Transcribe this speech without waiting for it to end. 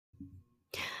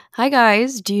Hi,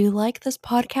 guys. Do you like this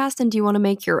podcast and do you want to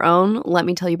make your own? Let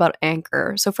me tell you about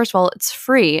Anchor. So, first of all, it's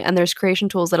free and there's creation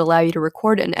tools that allow you to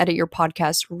record and edit your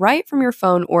podcast right from your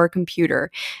phone or computer.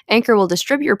 Anchor will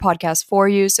distribute your podcast for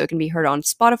you so it can be heard on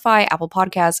Spotify, Apple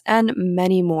Podcasts, and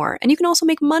many more. And you can also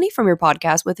make money from your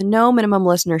podcast with no minimum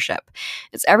listenership.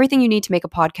 It's everything you need to make a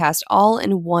podcast all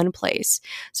in one place.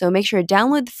 So, make sure to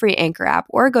download the free Anchor app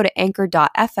or go to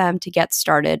anchor.fm to get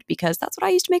started because that's what I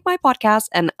used to make my podcast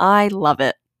and I love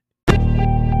it.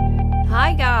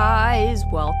 Hi, guys.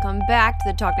 Welcome back to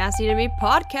the Talk Nasty to Me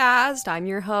podcast. I'm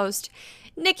your host,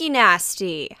 Nikki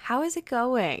Nasty. How is it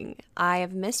going? I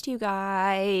have missed you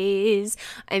guys.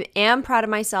 I am proud of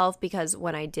myself because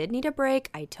when I did need a break,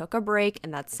 I took a break,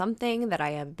 and that's something that I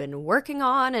have been working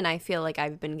on, and I feel like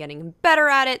I've been getting better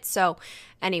at it. So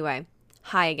anyway,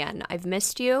 hi again. I've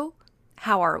missed you.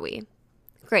 How are we?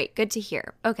 Great. Good to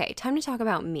hear. Okay, time to talk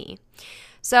about me.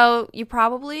 So you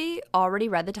probably already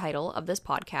read the title of this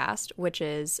podcast, which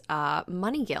is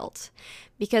money guilt,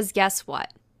 because guess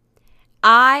what?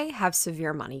 I have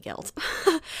severe money guilt,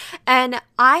 and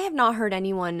I have not heard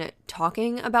anyone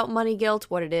talking about money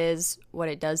guilt, what it is, what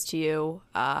it does to you,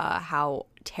 how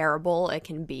terrible it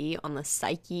can be on the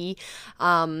psyche,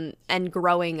 and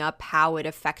growing up, how it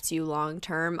affects you long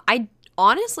term. I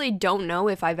honestly don't know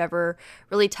if I've ever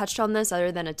really touched on this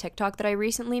other than a TikTok that I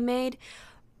recently made,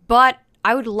 but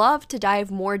I would love to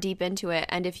dive more deep into it,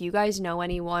 and if you guys know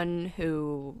anyone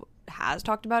who has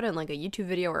talked about it in like a YouTube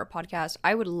video or a podcast,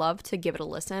 I would love to give it a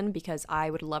listen because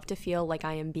I would love to feel like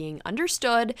I am being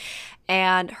understood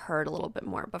and heard a little bit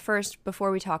more. But first, before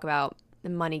we talk about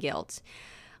the money guilt,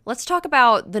 let's talk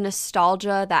about the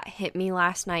nostalgia that hit me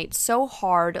last night so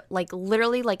hard, like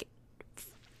literally like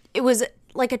it was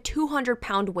like a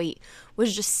 200-pound weight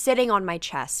was just sitting on my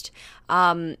chest,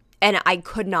 and I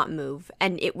could not move,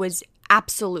 and it was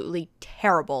absolutely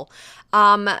terrible.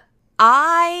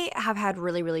 I have had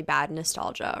really, really bad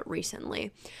nostalgia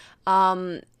recently.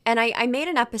 And I made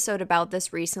an episode about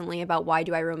this recently about why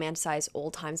do I romanticize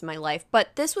old times in my life,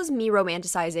 but this was me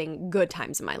romanticizing good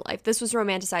times in my life. This was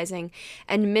romanticizing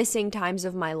and missing times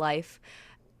of my life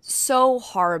so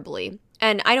horribly.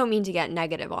 And I don't mean to get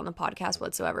negative on the podcast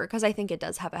whatsoever because I think it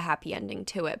does have a happy ending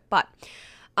to it. But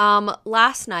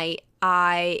last night,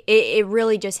 it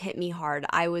really just hit me hard.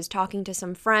 I was talking to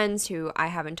some friends who I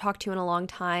haven't talked to in a long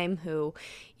time who,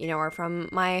 you know, are from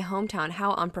my hometown.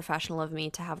 How unprofessional of me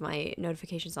to have my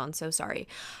notifications on. So sorry.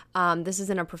 This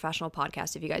isn't a professional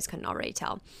podcast if you guys couldn't already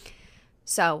tell.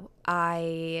 So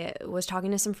I was talking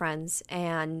to some friends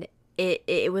and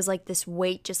it was like this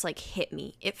weight just like hit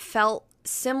me. It felt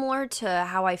similar to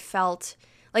how I felt.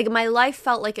 Like, my life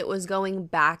felt like it was going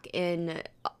back in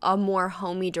a more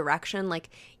homey direction. Like,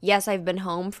 yes, I've been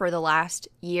home for the last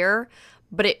year,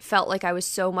 but it felt like I was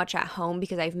so much at home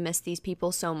because I've missed these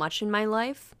people so much in my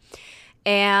life.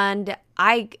 And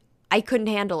I couldn't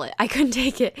handle it. I couldn't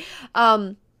take it.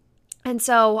 And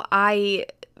so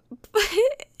it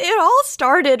all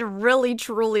started really,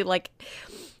 truly, like,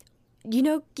 you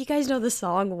know, you guys know the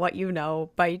song What You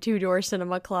Know by Two Door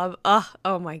Cinema Club?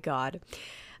 Oh my God.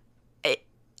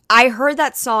 I heard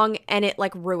that song and it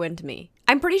like ruined me.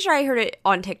 I'm pretty sure I heard it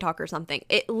on TikTok or something.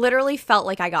 It literally felt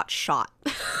like I got shot.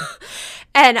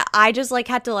 And I just like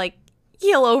had to like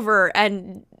heel over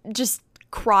and just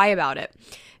cry about it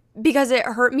because it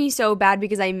hurt me so bad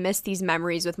because I missed these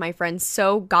memories with my friends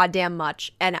so goddamn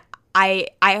much. And I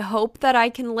hope that I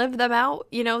can live them out,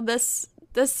 you know, this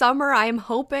summer. I'm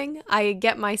hoping I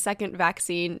get my second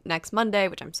vaccine next Monday,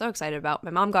 which I'm so excited about. My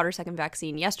mom got her second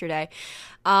vaccine yesterday.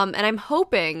 And I'm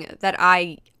hoping that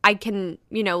I can,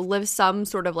 you know, live some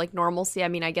sort of like normalcy. I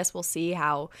mean, I guess we'll see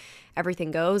how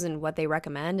everything goes and what they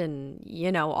recommend and,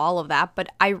 you know, all of that. But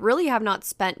I really have not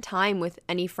spent time with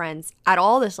any friends at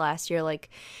all this last year. Like,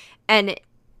 and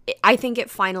I think it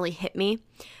finally hit me.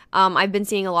 I've been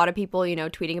seeing a lot of people, you know,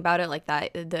 tweeting about it, like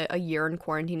that a year in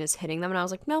quarantine is hitting them. And I was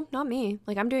like, no, not me.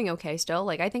 Like, I'm doing okay still.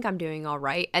 Like, I think I'm doing all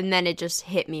right. And then it just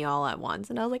hit me all at once.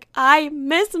 And I was like, I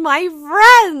miss my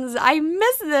friends. I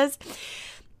miss this.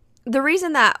 The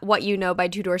reason that What You Know by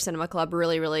Two Door Cinema Club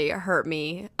really, really hurt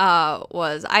me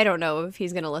was, I don't know if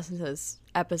he's going to listen to this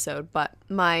episode, but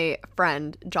my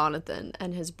friend Jonathan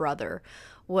and his brother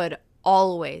would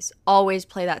always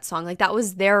play that song. Like, that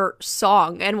was their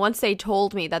song. And once they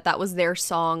told me that was their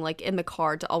song, like in the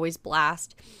car to always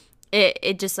blast,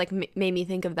 it just like made me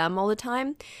think of them all the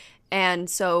time. And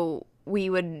so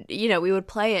we would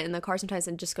play it in the car sometimes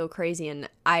and just go crazy. And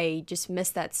I just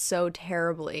miss that so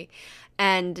terribly.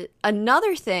 And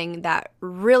another thing that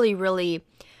really, really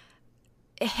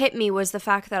hit me was the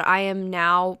fact that I am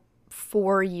now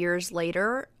 4 years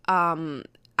later,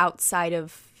 outside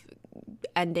of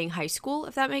ending high school,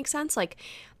 if that makes sense. Like,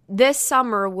 this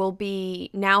summer will be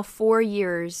now 4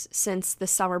 years since the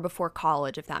summer before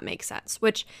college, if that makes sense,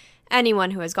 which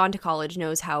anyone who has gone to college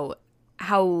knows how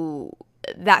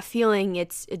that feeling,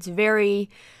 it's very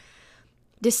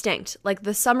distinct. Like,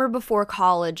 the summer before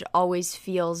college always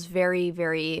feels very,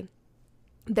 very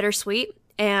bittersweet.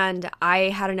 And I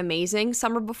had an amazing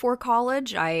summer before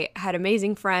college. I had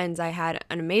amazing friends. I had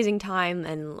an amazing time.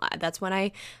 And that's when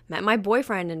I met my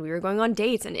boyfriend and we were going on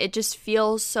dates. And it just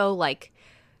feels so like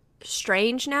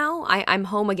strange now. I'm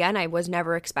home again. I was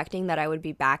never expecting that I would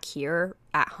be back here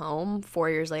at home 4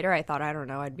 years later. I thought, I don't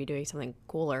know, I'd be doing something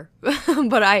cooler.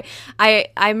 But I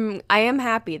am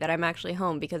happy that I'm actually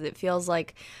home because it feels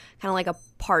like kind of like a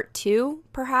part two,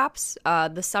 perhaps.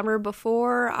 The summer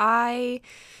before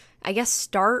I guess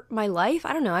start my life.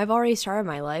 I don't know. I've already started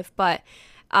my life, but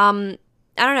I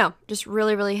don't know. Just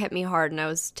really, really hit me hard. And I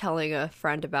was telling a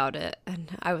friend about it,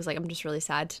 and I was like, I'm just really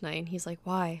sad tonight. And he's like,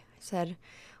 why? I said,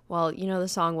 well, you know the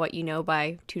song What You Know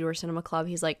by Two Door Cinema Club?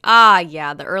 He's like,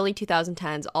 yeah, the early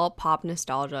 2010s, all pop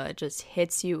nostalgia. It just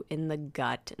hits you in the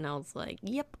gut. And I was like,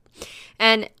 yep.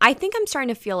 And I think I'm starting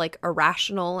to feel like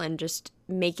irrational and just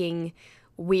making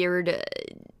weird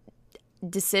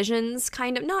decisions,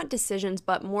 kind of, not decisions,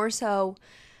 but more so,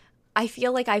 I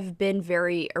feel like I've been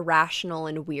very irrational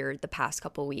and weird the past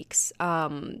couple weeks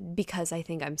because I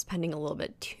think I'm spending a little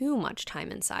bit too much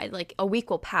time inside. Like, a week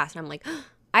will pass and I'm like,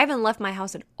 I haven't left my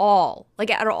house at all,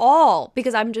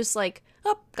 because I'm just like,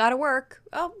 oh, gotta work,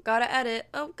 oh, gotta edit,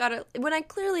 oh, gotta, when I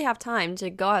clearly have time to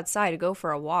go outside, to go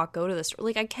for a walk, go to the store,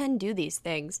 like, I can do these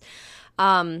things.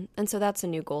 And so that's a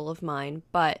new goal of mine,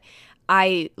 but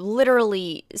I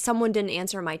literally, someone didn't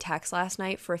answer my text last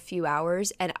night for a few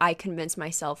hours, and I convinced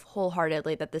myself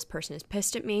wholeheartedly that this person is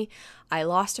pissed at me. I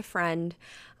lost a friend.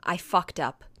 I fucked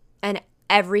up. And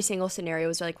every single scenario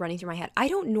was like running through my head. I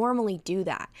don't normally do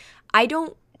that. I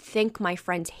don't think my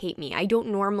friends hate me. I don't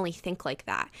normally think like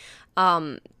that.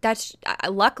 That's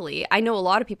luckily, I know a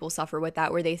lot of people suffer with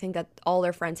that, where they think that all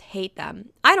their friends hate them.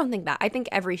 I don't think that. I think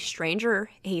every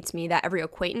stranger hates me, that every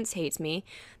acquaintance hates me,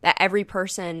 that every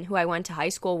person who I went to high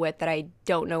school with that I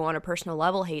don't know on a personal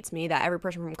level hates me, that every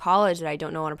person from college that I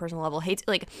don't know on a personal level hates,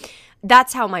 like,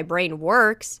 that's how my brain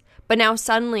works. But now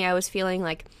suddenly I was feeling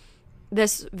like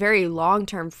this very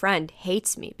long-term friend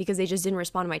hates me because they just didn't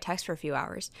respond to my text for a few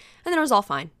hours. And then it was all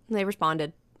fine. And they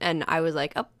responded. And I was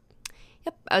like, oh,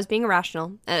 yep, I was being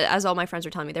irrational. As all my friends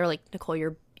were telling me, they were like, Nicole,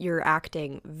 you're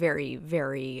acting very,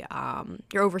 very,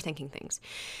 you're overthinking things.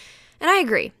 And I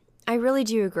agree. I really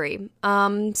do agree.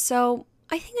 So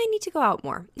I think I need to go out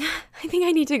more. I think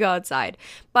I need to go outside.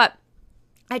 But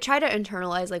I try to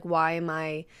internalize, like, why am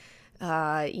I,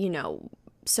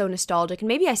 so nostalgic? And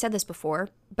maybe I said this before,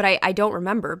 but I don't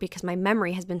remember because my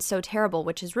memory has been so terrible,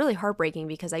 which is really heartbreaking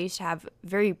because I used to have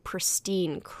very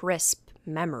pristine, crisp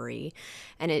memory,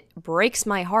 and it breaks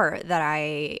my heart that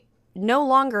I no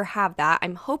longer have that.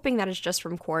 I'm hoping that it's just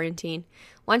from quarantine.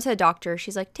 Went to the doctor.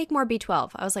 She's like, take more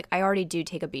B12. I was like, I already do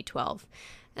take a B12.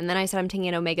 And then I said I'm taking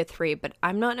an omega-3, but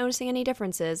I'm not noticing any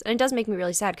differences. And it does make me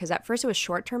really sad because at first it was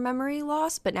short-term memory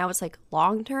loss, but now it's like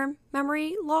long-term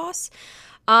memory loss.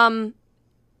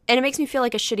 And it makes me feel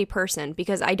like a shitty person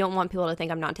because I don't want people to think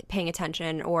I'm not paying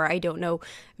attention or I don't know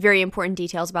very important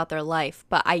details about their life,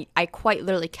 but I quite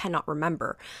literally cannot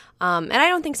remember. And I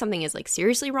don't think something is like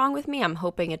seriously wrong with me. I'm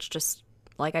hoping it's just,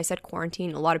 like I said,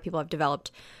 quarantine. A lot of people have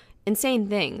developed insane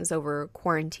things over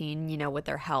quarantine, with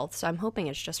their health. So I'm hoping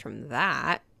it's just from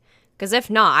that. Because if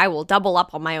not, I will double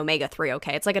up on my omega-3,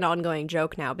 okay? It's like an ongoing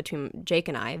joke now between Jake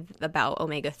and I about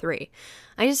omega-3.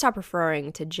 I need to stop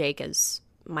referring to Jake as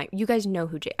you guys know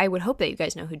who Jake, I would hope that you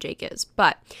guys know who Jake is,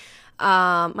 but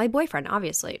my boyfriend,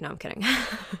 obviously. No, I'm kidding.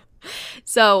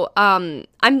 So I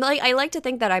like to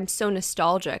think that I'm so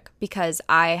nostalgic because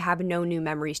I have no new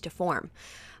memories to form.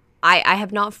 I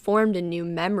have not formed a new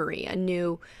memory, a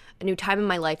new time in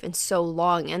my life in so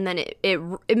long, and then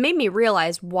it made me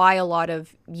realize why a lot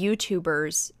of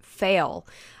YouTubers fail.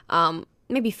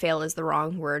 Maybe fail is the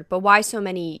wrong word, but why so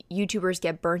many YouTubers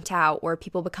get burnt out or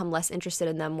people become less interested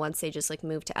in them once they just like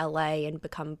move to LA and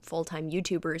become full-time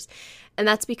YouTubers. And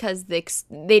that's because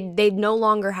they no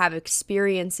longer have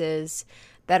experiences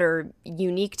that are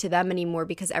unique to them anymore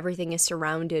because everything is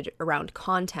surrounded around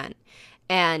content.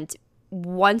 And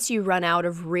once you run out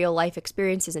of real life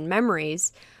experiences and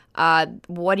memories,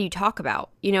 what do you talk about?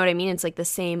 You know what I mean? It's like the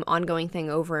same ongoing thing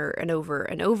over and over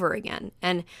and over again.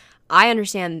 And I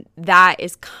understand that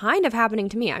is kind of happening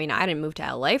to me. I mean, I didn't move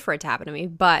to LA for it to happen to me,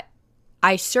 but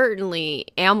I certainly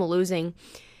am losing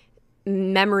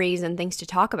memories and things to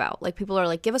talk about. Like, people are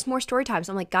like, give us more story times.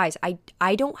 I'm like, guys,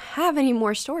 I don't have any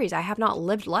more stories. I have not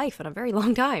lived life in a very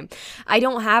long time. I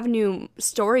don't have new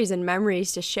stories and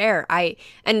memories to share.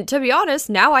 And to be honest,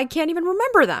 now I can't even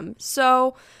remember them.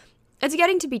 So it's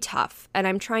getting to be tough, and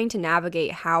I'm trying to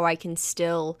navigate how I can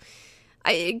still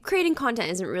creating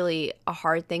content isn't really a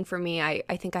hard thing for me.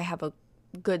 I think I have a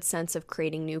good sense of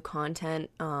creating new content,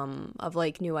 of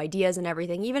like new ideas and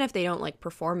everything, even if they don't like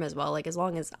perform as well. Like, as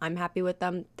long as I'm happy with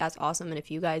them, that's awesome. And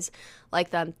if you guys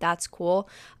like them, that's cool.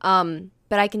 But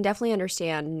I can definitely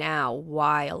understand now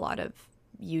why a lot of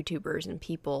YouTubers and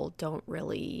people don't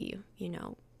really,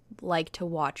 like to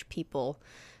watch people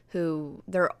who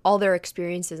all their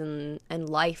experiences and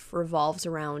life revolves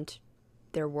around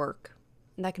their work.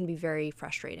 And that can be very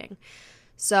frustrating.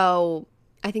 So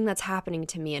I think that's happening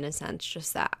to me in a sense,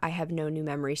 just that I have no new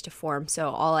memories to form. So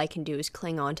all I can do is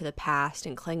cling on to the past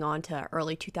and cling on to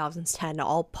early 2010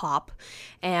 all pop,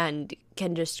 and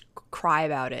can just cry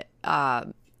about it.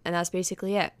 And that's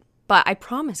basically it. But I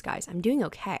promise, guys, I'm doing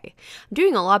okay. I'm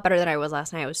doing a lot better than I was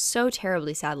last night. I was so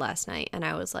terribly sad last night, and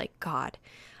I was like, God,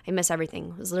 I miss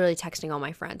everything. I was literally texting all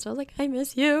my friends. I was like, I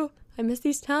miss you. I miss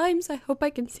these times. I hope I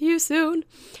can see you soon.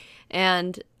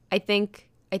 And I think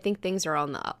things are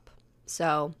on the up.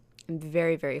 So I'm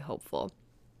very, very hopeful.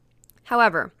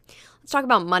 However, let's talk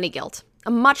about money guilt.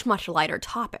 A much, much lighter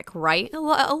topic, right?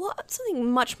 Something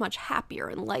much, much happier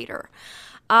and lighter.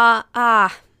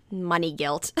 Money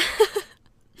guilt.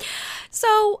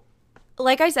 So,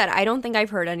 like I said, I don't think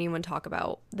I've heard anyone talk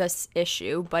about this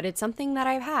issue, but it's something that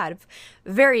I've had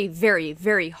very, very,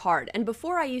 very hard. And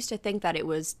before, I used to think that it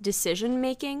was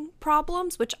decision-making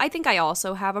problems, which I think I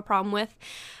also have a problem with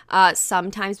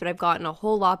sometimes, but I've gotten a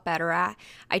whole lot better at.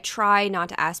 I try not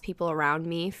to ask people around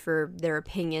me for their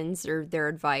opinions or their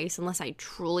advice unless I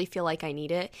truly feel like I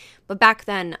need it. But back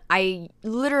then, I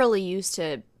literally used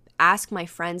to ask my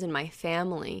friends and my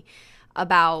family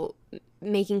about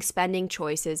making spending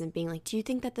choices and being like, do you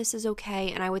think that this is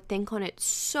okay? And I would think on it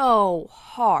so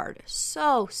hard,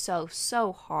 so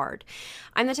hard.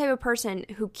 I'm the type of person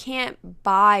who can't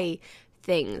buy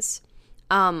things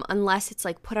unless it's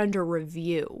like put under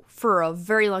review for a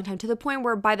very long time, to the point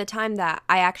where by the time that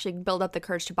I actually build up the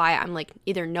courage to buy it, I'm like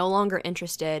either no longer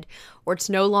interested, or it's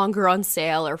no longer on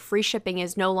sale, or free shipping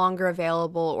is no longer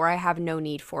available, or I have no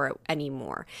need for it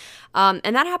anymore.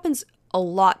 And that happens a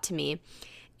lot to me.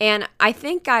 And I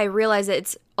think I realize that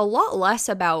it's a lot less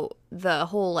about the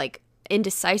whole like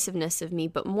indecisiveness of me,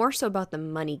 but more so about the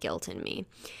money guilt in me.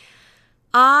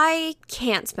 I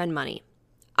can't spend money.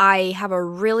 I have a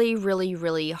really, really,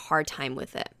 really hard time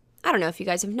with it. I don't know if you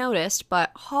guys have noticed, but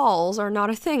hauls are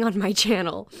not a thing on my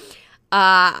channel.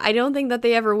 I don't think that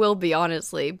they ever will be,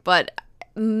 honestly. But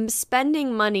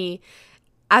spending money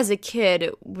as a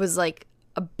kid was like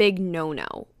a big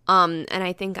no-no. And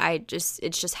I think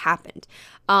it's just happened.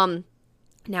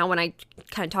 Now when I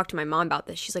kind of talk to my mom about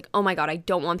this, she's like, oh my God, I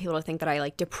don't want people to think that I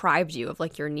like deprived you of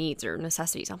like your needs or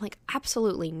necessities. I'm like,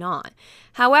 absolutely not.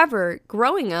 However,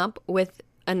 growing up with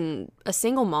a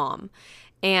single mom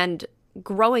and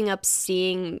growing up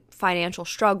seeing financial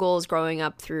struggles, growing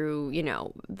up through,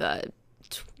 the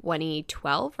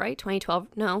 2012, right? 2012,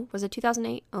 no, was it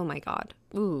 2008? Oh my God.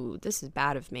 Ooh, this is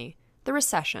bad of me. The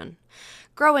recession.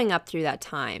 Growing up through that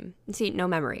time, see, no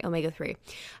memory, omega-3.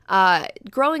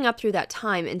 Growing up through that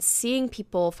time and seeing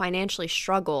people financially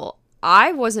struggle,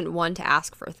 I wasn't one to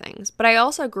ask for things, but I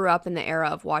also grew up in the era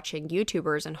of watching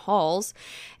YouTubers and hauls,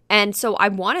 and so I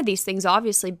wanted these things,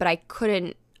 obviously, but I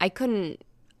couldn't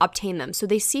obtain them. So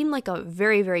they seemed like a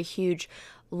very, very huge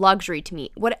luxury to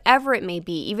me, whatever it may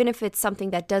be, even if it's something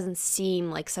that doesn't seem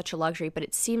like such a luxury, but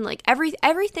it seemed like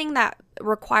everything that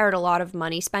required a lot of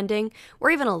money spending, or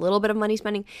even a little bit of money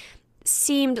spending,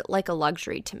 seemed like a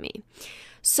luxury to me.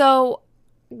 So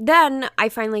then I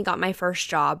finally got my first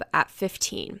job at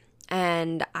 15,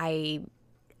 and I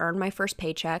earned my first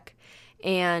paycheck,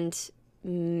 and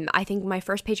I think my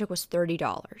first paycheck was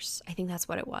 $30. I think that's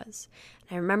what it was.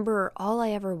 And I remember all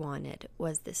I ever wanted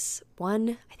was this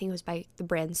one, I think it was by the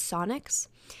brand Sonics,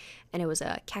 and it was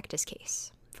a cactus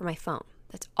case for my phone.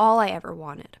 That's all I ever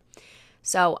wanted.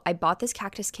 So I bought this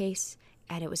cactus case,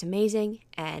 and it was amazing,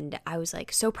 and I was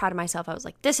like so proud of myself. I was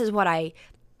like, this is what I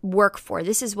work for.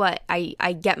 This is what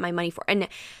I get my money for. And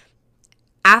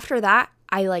after that,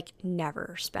 I like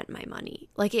never spent my money.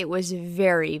 Like, it was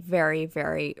very, very,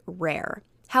 very rare.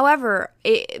 However,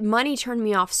 money turned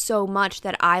me off so much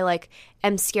that I like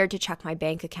am scared to check my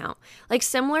bank account. Like,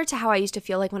 similar to how I used to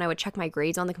feel like when I would check my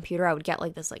grades on the computer, I would get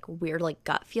like this like weird like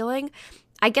gut feeling.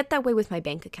 I get that way with my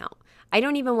bank account. I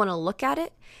don't even want to look at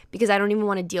it because I don't even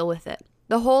want to deal with it.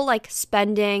 The whole like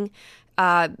spending,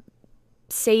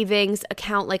 savings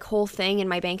account, like whole thing in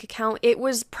my bank account, it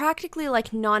was practically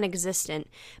like non-existent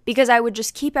because I would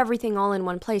just keep everything all in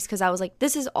one place because I was like,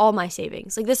 this is all my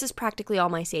savings. Like, this is practically all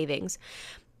my savings.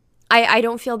 I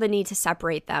don't feel the need to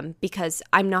separate them because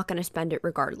I'm not going to spend it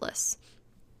regardless.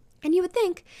 And you would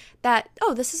think that,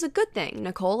 oh, this is a good thing,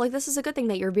 Nicole. Like, this is a good thing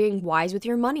that you're being wise with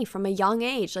your money from a young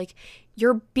age. Like,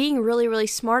 you're being really, really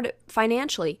smart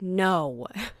financially. No,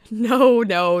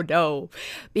 no.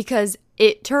 Because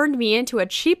it turned me into a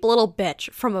cheap little bitch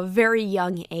from a very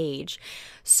young age.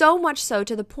 So much so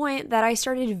to the point that I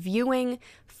started viewing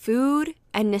food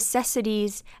and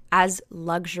necessities as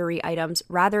luxury items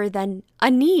rather than a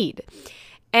need.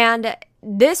 And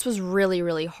this was really,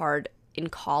 really hard in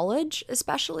college,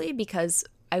 especially because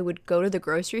I would go to the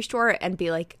grocery store and be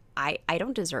like, I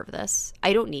don't deserve this.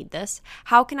 I don't need this.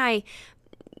 How can I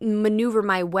maneuver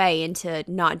my way into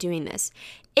not doing this?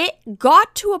 It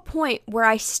got to a point where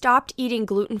I stopped eating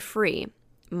gluten-free.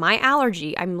 My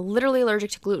allergy, I'm literally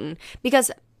allergic to gluten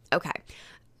because, okay,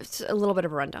 it's a little bit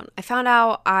of a rundown. I found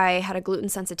out I had a gluten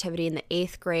sensitivity in the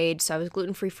 8th grade, so I was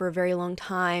gluten-free for a very long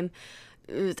time.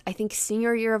 I think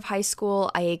senior year of high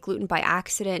school, I ate gluten by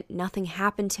accident. Nothing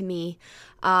happened to me.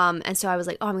 And so I was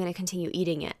like, oh, I'm going to continue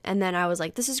eating it. And then I was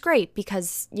like, this is great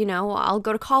because, I'll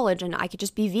go to college and I could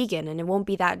just be vegan and it won't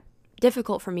be that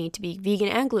difficult for me to be vegan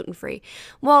and gluten-free.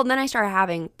 Well, then I started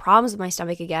having problems with my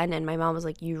stomach again. And my mom was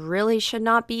like, you really should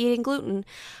not be eating gluten.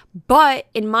 But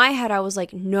in my head, I was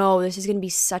like, no, this is going to be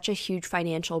such a huge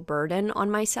financial burden on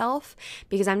myself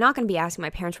because I'm not going to be asking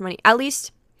my parents for money. At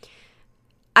least,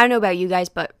 I don't know about you guys,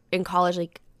 but in college,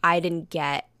 like, I didn't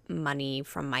get money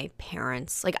from my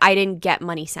parents. Like, I didn't get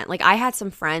money sent. Like, I had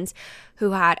some friends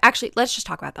who had, actually, let's just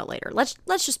talk about that later. Let's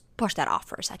just push that off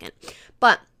for a second.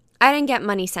 But I didn't get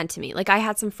money sent to me. Like, I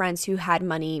had some friends who had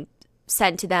money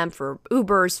sent to them for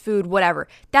Ubers, food, whatever.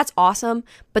 That's awesome,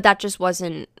 but that just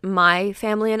wasn't my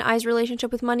family and I's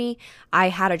relationship with money. I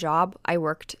had a job. I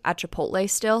worked at Chipotle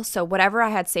still, so whatever I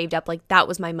had saved up, like, that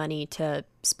was my money to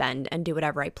spend and do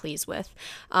whatever I please with.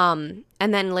 And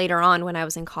then later on when I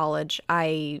was in college,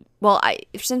 I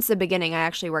since the beginning, I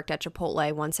actually worked at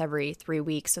Chipotle once every 3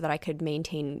 weeks so that I could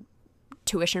maintain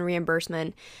tuition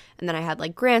reimbursement, and then I had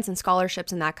like grants and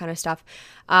scholarships and that kind of stuff.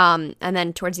 And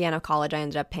then towards the end of college, I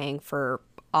ended up paying for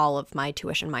all of my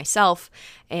tuition myself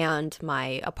and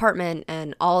my apartment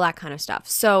and all that kind of stuff.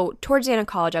 So towards the end of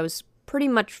college, I was pretty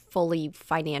much fully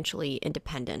financially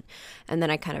independent. And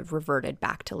then I kind of reverted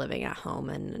back to living at home,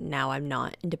 and now I'm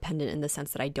not independent in the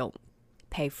sense that I don't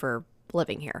pay for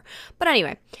living here. But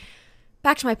anyway,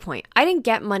 back to my point. I didn't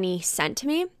get money sent to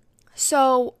me,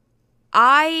 so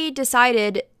I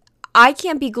decided I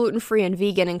can't be gluten-free and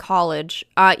vegan in college,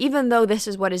 even though this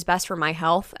is what is best for my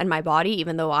health and my body,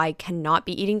 even though I cannot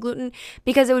be eating gluten,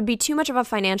 because it would be too much of a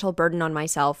financial burden on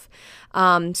myself.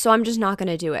 So I'm just not going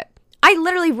to do it. I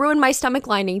literally ruined my stomach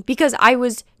lining because I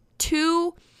was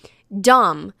too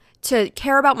dumb to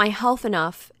care about my health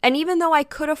enough. And even though I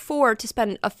could afford to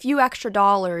spend a few extra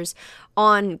dollars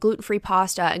on gluten-free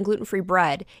pasta and gluten-free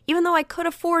bread, even though I could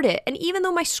afford it, and even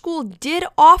though my school did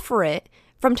offer it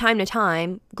from time to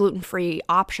time, gluten-free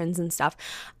options and stuff,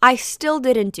 I still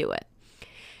didn't do it.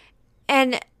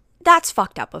 And that's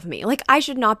fucked up of me. Like, I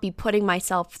should not be putting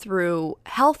myself through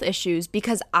health issues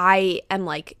because I am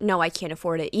like, no, I can't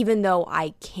afford it, even though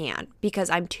I can, because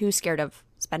I'm too scared of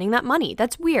spending that money.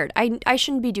 That's weird. I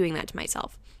shouldn't be doing that to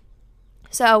myself.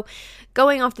 So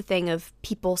going off the thing of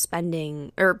people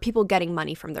spending or people getting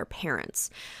money from their parents,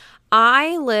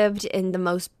 I lived in the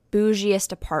most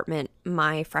bougiest apartment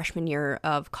my freshman year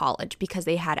of college because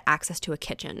they had access to a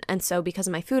kitchen. And so because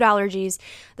of my food allergies,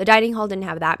 the dining hall didn't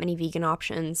have that many vegan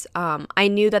options. I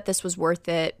knew that this was worth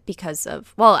it because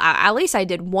of, well, at least I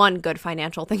did one good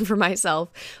financial thing for myself,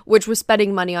 which was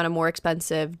spending money on a more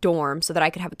expensive dorm so that I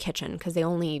could have a kitchen because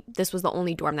this was the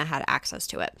only dorm that had access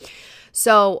to it.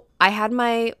 So I had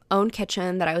my own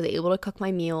kitchen that I was able to cook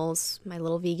my meals, my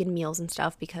little vegan meals and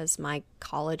stuff, because my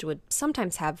college would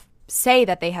sometimes say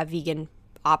that they have vegan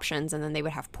options and then they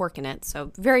would have pork in it.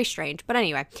 So very strange. But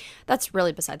anyway, that's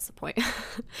really besides the point.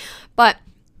 But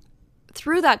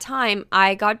through that time,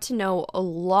 I got to know a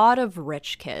lot of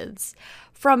rich kids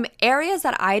from areas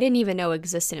that I didn't even know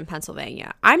existed in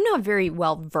Pennsylvania. I'm not very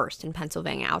well versed in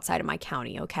Pennsylvania outside of my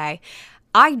county, okay?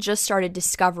 I just started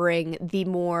discovering the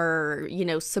more,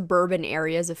 suburban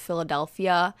areas of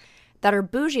Philadelphia that are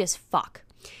bougie as fuck.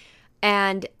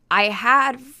 And I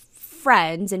had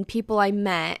friends and people I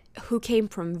met who came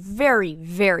from very,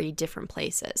 very different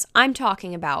places. I'm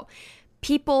talking about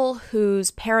people whose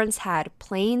parents had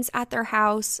planes at their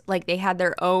house, like they had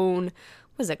their own,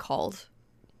 what is it called?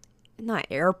 not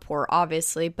airport,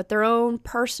 obviously, but their own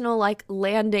personal like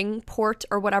landing port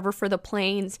or whatever for the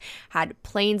planes, had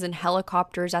planes and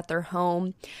helicopters at their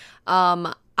home.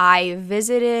 I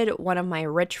visited one of my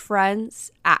rich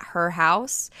friends at her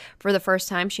house for the first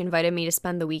time. She invited me to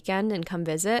spend the weekend and come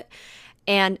visit.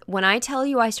 And when I tell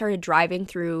you I started driving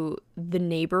through the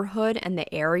neighborhood and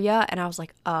the area, and I was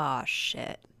like, oh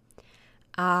shit.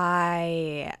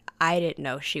 I didn't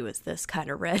know she was this kind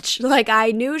of rich. Like,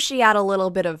 I knew she had a little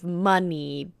bit of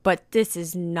money, but this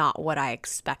is not what I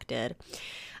expected.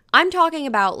 I'm talking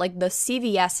about, like, the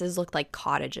CVS's looked like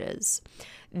cottages.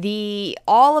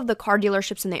 All of the car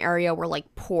dealerships in the area were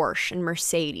like Porsche and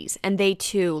Mercedes, and they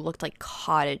too looked like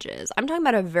cottages. I'm talking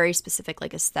about a very specific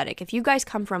like aesthetic. If you guys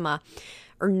come from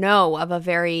or know of a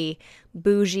very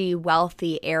bougie,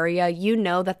 wealthy area, you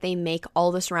know that they make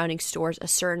all the surrounding stores a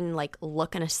certain like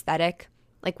look and aesthetic.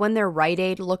 Like when their Rite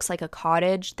Aid looks like a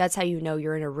cottage, that's how you know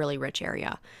you're in a really rich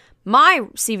area. My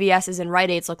CVS's and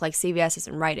Rite Aids look like CVS's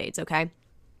and Rite Aids, okay?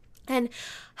 And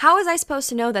how was I supposed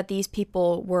to know that these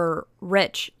people were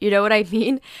rich? You know what I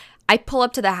mean? I pull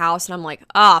up to the house and I'm like,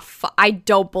 I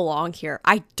don't belong here.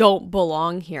 I don't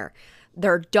belong here.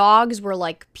 Their dogs were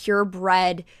like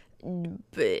purebred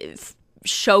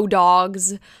show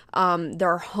dogs.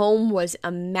 Their home was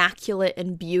immaculate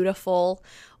and beautiful.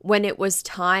 When it was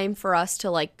time for us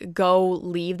to like go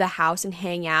leave the house and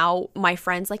hang out, my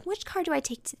friend's like, which car do I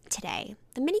take today?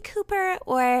 The Mini Cooper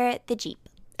or the Jeep?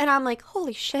 And I'm like,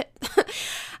 holy shit.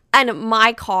 And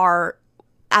my car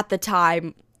at the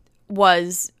time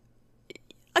was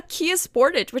a Kia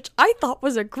Sportage, which I thought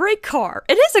was a great car.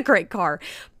 It is a great car.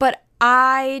 But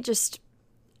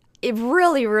it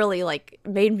really, really like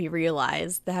made me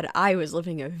realize that I was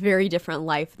living a very different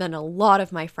life than a lot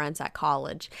of my friends at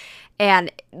college.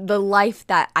 And the life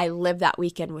that I lived that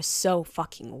weekend was so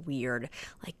fucking weird.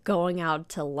 Like going out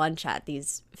to lunch at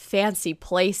these fancy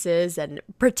places and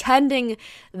pretending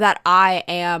that I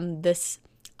am this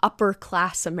upper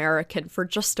class American for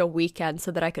just a weekend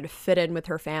so that I could fit in with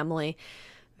her family.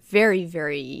 Very,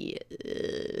 very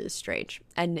strange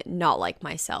and not like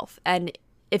myself. And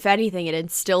if anything, it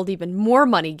instilled even more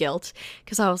money guilt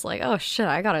because I was like, oh shit,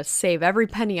 I gotta save every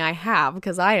penny I have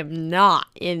because I am not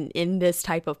in this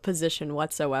type of position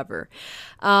whatsoever.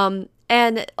 And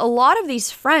a lot of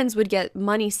these friends would get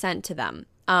money sent to them,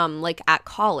 like at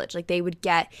college. Like they would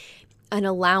get an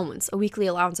allowance, a weekly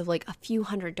allowance of like a few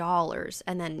 $100s.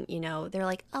 And then, you know, they're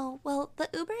like, oh, well, the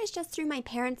Uber is just through my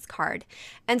parents' card.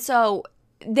 And so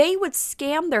they would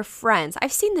scam their friends.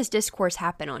 I've seen this discourse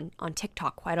happen on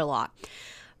TikTok quite a lot.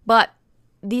 But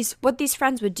what these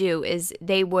friends would do is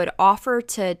they would offer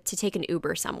to take an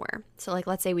Uber somewhere. So like,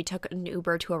 let's say we took an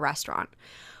Uber to a restaurant.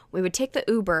 We would take the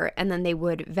Uber and then they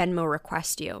would Venmo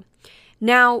request you.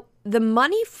 Now, the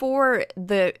money for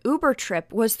the Uber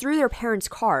trip was through their parents'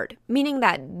 card, meaning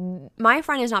that my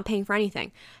friend is not paying for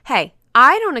anything. Hey,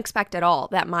 I don't expect at all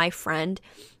that my friend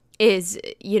is,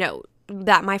 you know,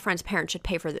 that my friend's parents should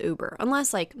pay for the Uber.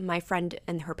 Unless like my friend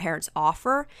and her parents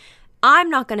offer,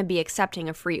 I'm not going to be accepting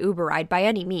a free Uber ride by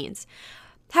any means.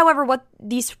 However, what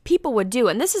these people would do,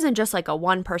 and this isn't just like a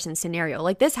one-person scenario,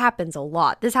 like this happens a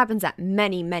lot. This happens at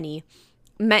many,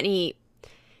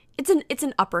 it's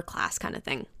an upper class kind of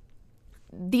thing.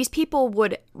 These people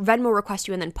would Venmo request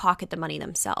you and then pocket the money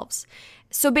themselves.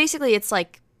 So basically it's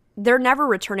like they're never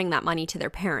returning that money to their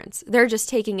parents. They're just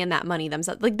taking in that money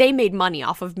themselves. Like they made money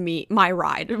off of my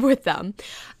ride with them.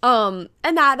 And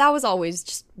that was always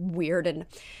just weird and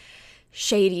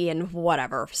shady and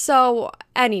whatever. So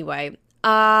anyway,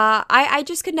 I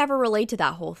just could never relate to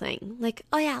that whole thing. Like,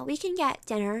 oh yeah, we can get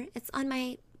dinner. It's on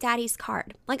my daddy's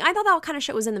card. Like, I thought that kind of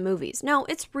shit was in the movies. No,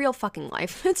 it's real fucking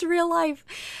life. It's real life.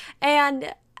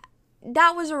 And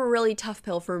that was a really tough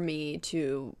pill for me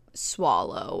to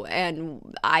swallow.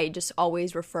 And I just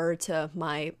always refer to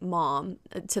my mom,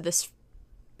 to this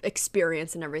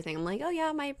experience and everything. I'm like, oh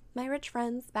yeah, my rich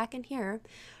friends back in here.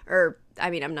 Or, I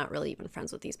mean, I'm not really even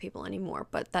friends with these people anymore,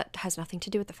 but that has nothing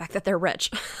to do with the fact that they're rich.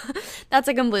 That's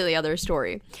a completely other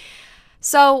story.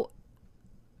 So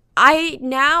I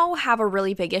now have a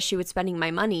really big issue with spending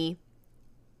my money,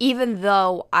 even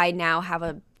though I now have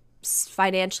a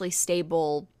financially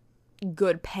stable,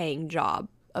 good paying job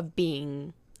of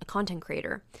being a content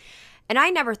creator. And I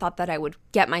never thought that I would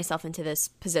get myself into this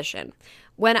position.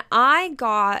 When I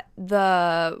got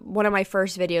one of my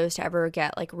first videos to ever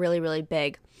get like really, really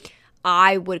big,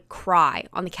 I would cry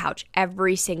on the couch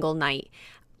every single night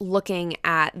looking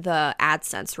at the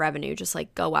AdSense revenue just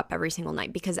like go up every single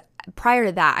night, because prior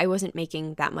to that, I wasn't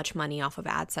making that much money off of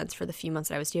AdSense for the few months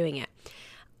that I was doing it.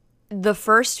 The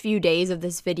first few days of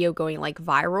this video going like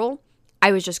viral,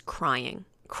 I was just crying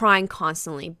crying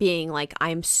constantly, being like,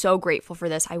 I'm so grateful for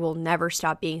this. I will never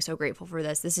stop being so grateful for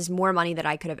this. This is more money than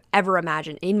I could have ever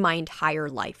imagined in my entire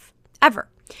life, ever.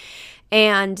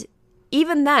 And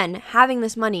even then, having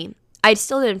this money, I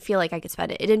still didn't feel like I could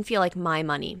spend it. It didn't feel like my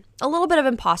money. A little bit of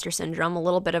imposter syndrome, a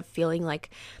little bit of feeling like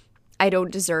I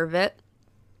don't deserve it.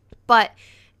 But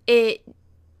it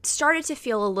started to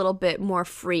feel a little bit more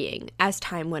freeing as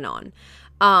time went on.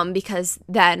 Because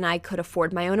then I could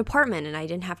afford my own apartment and I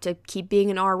didn't have to keep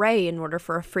being an RA in order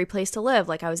for a free place to live.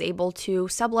 Like I was able to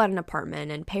sublet an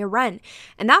apartment and pay rent.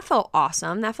 And that felt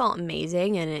awesome. That felt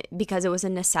amazing. And because it was a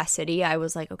necessity, I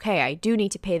was like, okay, I do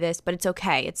need to pay this, but it's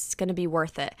okay. It's going to be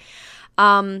worth it.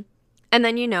 And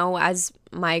then, as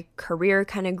my career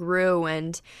kind of grew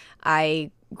and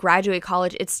I graduate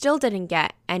college, it still didn't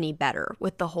get any better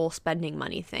with the whole spending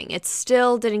money thing. It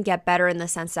still didn't get better in the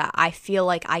sense that I feel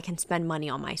like I can spend money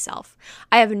on myself.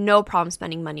 I have no problem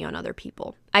spending money on other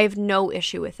people. I have no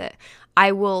issue with it.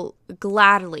 I will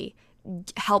gladly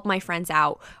help my friends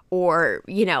out or,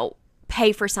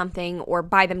 pay for something or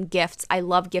buy them gifts. I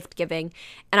love gift giving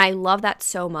and I love that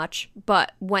so much.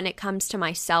 But when it comes to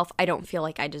myself, I don't feel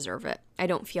like I deserve it. I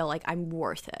don't feel like I'm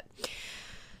worth it.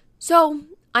 So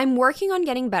I'm working on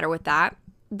getting better with that.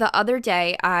 The other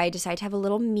day, I decided to have a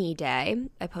little me day.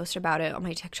 I posted about it on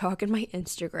my TikTok and my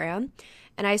Instagram.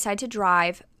 And I decided to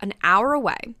drive an hour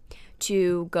away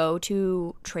to go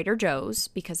to Trader Joe's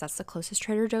because that's the closest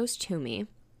Trader Joe's to me.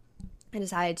 I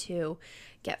decided to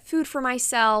get food for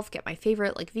myself, get my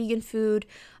favorite vegan food.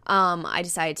 I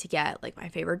decided to get my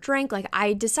favorite drink.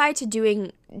 I decided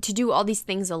to do all these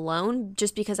things alone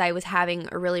just because I was having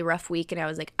a really rough week and I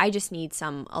was like, I just need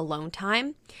some alone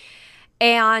time.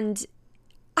 And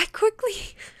I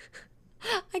quickly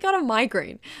I got a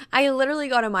migraine. I literally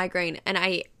got a migraine and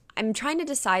I'm trying to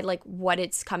decide what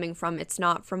it's coming from. It's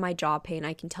not from my jaw pain,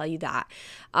 I can tell you that.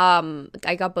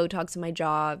 I got Botox in my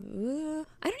jaw.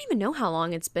 I don't even know how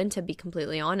long it's been, to be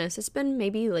completely honest. It's been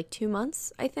maybe 2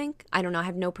 months, I think. I don't know. I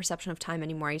have no perception of time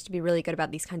anymore. I used to be really good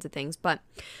about these kinds of things. But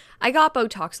I got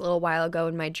Botox a little while ago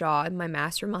in my jaw and my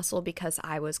masseter muscle because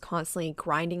I was constantly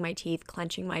grinding my teeth,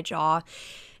 clenching my jaw.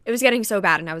 It was getting so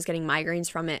bad and I was getting migraines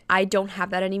from it. I don't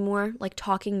have that anymore.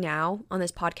 Talking now on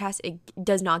this podcast, it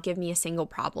does not give me a single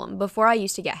problem. Before I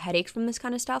used to get headaches from this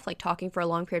kind of stuff, talking for a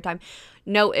long period of time,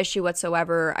 no issue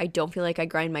whatsoever. I don't feel like I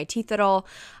grind my teeth at all.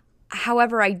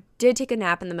 However, I did take a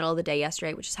nap in the middle of the day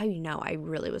yesterday, which is how I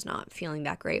really was not feeling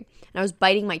that great. And I was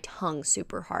biting my tongue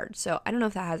super hard. So I don't know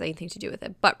if that has anything to do with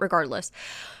it. But regardless,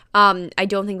 I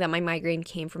don't think that my migraine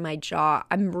came from my jaw.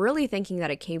 I'm really thinking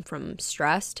that it came from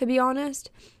stress, to be honest.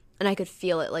 And I could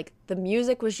feel it. The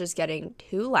music was just getting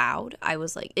too loud. I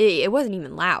was it wasn't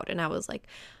even loud. And I was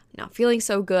not feeling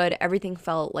so good. Everything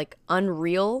felt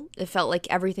unreal. It felt like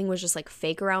everything was just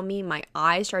fake around me. My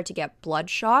eyes started to get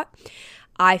bloodshot.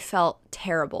 I felt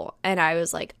terrible. And I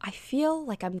was I feel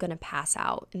like I'm going to pass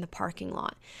out in the parking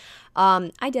lot.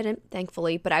 I didn't,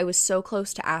 thankfully, but I was so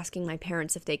close to asking my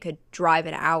parents if they could drive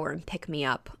an hour and pick me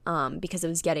up because it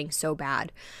was getting so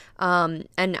bad.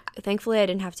 And thankfully, I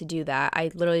didn't have to do that.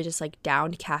 I literally just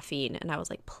downed caffeine and I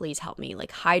was please help me.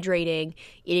 Hydrating,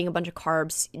 eating a bunch of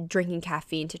carbs, drinking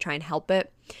caffeine to try and help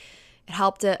it. It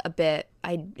helped it a bit.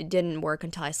 It didn't work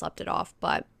until I slept it off,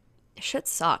 but shit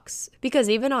sucks because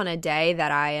even on a day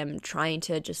that I am trying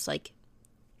to just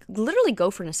literally go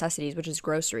for necessities, which is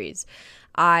groceries,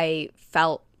 I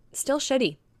felt still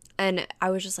shitty. And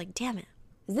I was just damn it.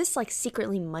 Is this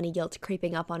secretly money guilt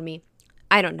creeping up on me?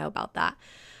 I don't know about that.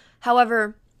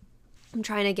 However, I'm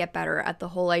trying to get better at the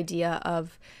whole idea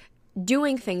of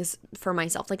doing things for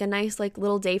myself, a nice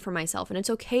little day for myself. And it's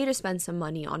okay to spend some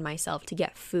money on myself to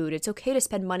get food. It's okay to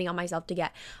spend money on myself to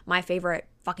get my favorite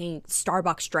fucking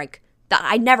Starbucks drink. That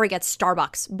I never get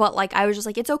Starbucks, but I was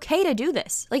just it's okay to do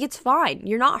this. It's fine.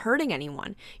 You're not hurting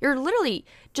anyone. You're literally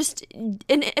just, and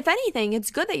if anything, it's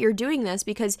good that you're doing this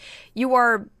because you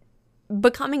are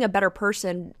becoming a better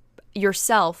person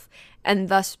yourself and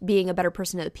thus being a better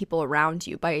person to the people around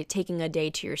you by taking a day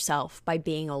to yourself, by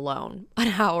being alone an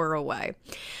hour away.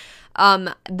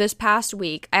 This past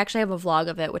week, I actually have a vlog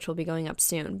of it, which will be going up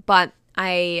soon, but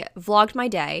I vlogged my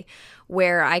day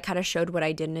where I kind of showed what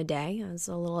I did in a day. I was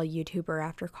a little YouTuber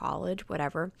after college,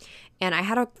 whatever. And I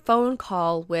had a phone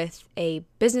call with a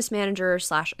business manager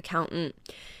 / accountant.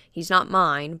 He's not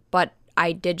mine, but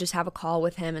I did just have a call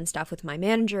with him and stuff with my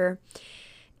manager.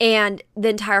 And the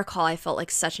entire call, I felt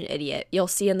like such an idiot. You'll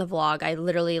see in the vlog, I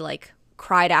literally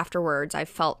cried afterwards. I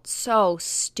felt so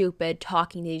stupid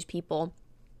talking to these people.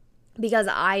 because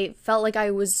I felt like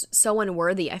I was so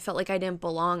unworthy. I felt like I didn't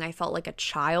belong. I felt like a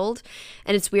child.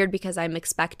 And it's weird because I'm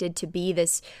expected to be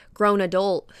this grown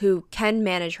adult who can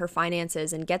manage her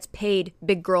finances and gets paid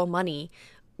big girl money.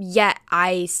 Yet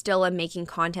I still am making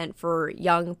content for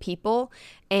young people.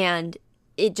 And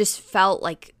it just felt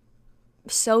like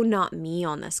so not me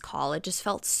on this call. It just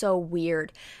felt so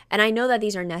weird. And I know that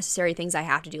these are necessary things I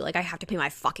have to do. Like, I have to pay my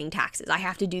fucking taxes. I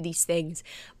have to do these things.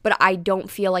 But I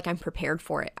don't feel like I'm prepared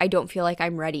for it. I don't feel like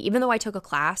I'm ready. Even though I took a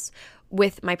class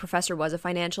with my professor was a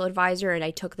financial advisor and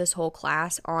I took this whole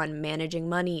class on managing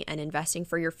money and investing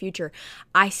for your future,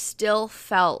 I still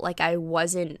felt like I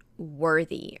wasn't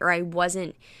worthy, or it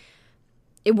wasn't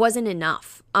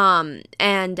enough.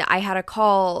 And I had a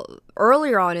call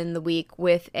earlier on in the week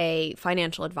with a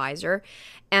financial advisor,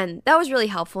 and that was really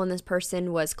helpful. And this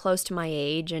person was close to my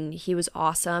age and he was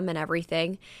awesome and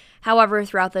everything. However,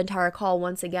 throughout the entire call,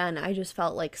 once again, I just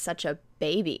felt like such a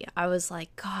baby. I was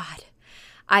like, God,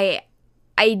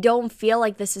 I don't feel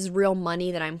like this is real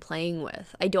money that I'm playing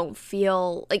with. I don't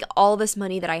feel like all this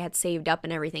money that I had saved up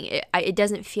and everything, it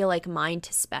doesn't feel like mine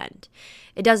to spend.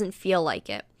 It doesn't feel like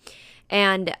it.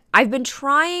 And I've been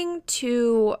trying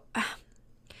to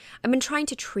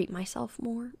treat myself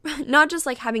more. Not just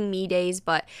like having me days,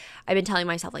 but I've been telling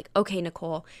myself like, okay,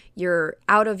 Nicole, you're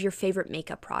out of your favorite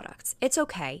makeup products. It's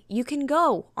okay. You can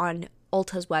go on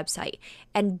Ulta's website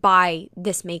and buy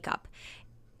this makeup.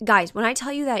 Guys, when I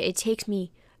tell you that it takes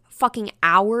me fucking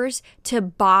hours to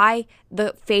buy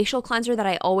the facial cleanser that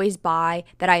I always buy,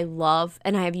 that I love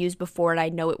and I have used before and I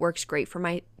know it works great for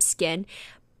my skin,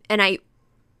 and I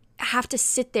have to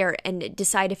sit there and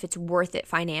decide if it's worth it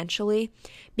financially,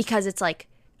 because it's like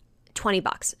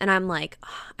 $20 and I'm like,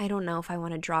 I don't know if I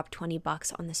want to drop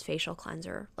 $20 on this facial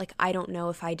cleanser. Like, I don't know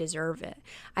if I deserve it.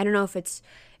 I don't know if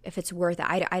it's worth it.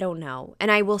 I don't know. And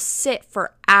I will sit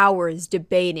for hours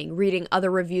debating, reading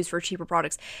other reviews for cheaper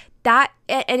products. And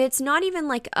it's not even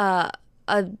like a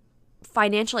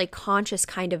financially conscious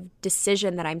kind of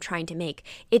decision that I'm trying to make.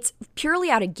 It's purely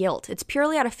out of guilt. It's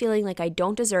purely out of feeling like I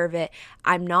don't deserve it.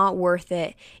 I'm not worth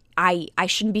it. I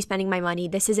shouldn't be spending my money.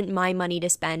 This isn't my money to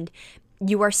spend.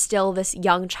 You are still this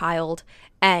young child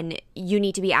and you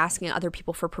need to be asking other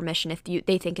people for permission if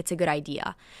they think it's a good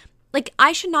idea. Like,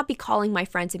 I should not be calling my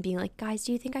friends and being like, guys,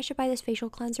 do you think I should buy this facial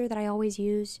cleanser that I always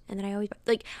use and that I always buy?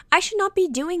 Like, I should not be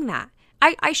doing that.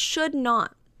 I should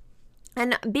not.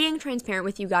 And being transparent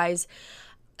with you guys,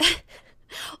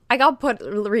 I got put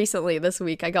recently this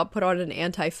week, I got put on an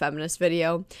anti-feminist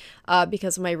video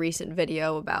because of my recent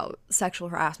video about sexual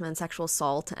harassment and sexual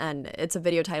assault. And it's a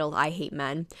video titled, I Hate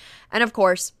Men. And of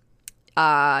course,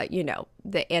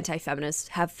 the anti-feminists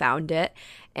have found it.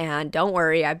 And don't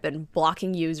worry, I've been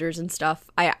blocking users and stuff.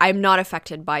 I'm not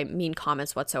affected by mean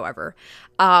comments whatsoever.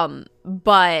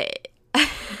 But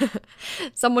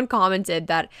someone commented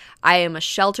that I am a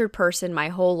sheltered person my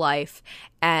whole life,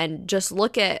 and just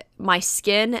look at my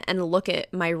skin and look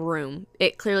at my room.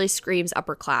 It clearly screams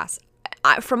upper class.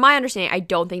 From my understanding, I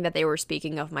don't think that they were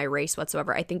speaking of my race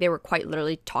whatsoever. I think they were quite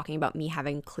literally talking about me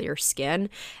having clear skin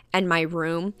and my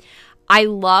room. I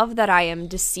love that I am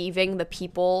deceiving the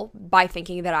people by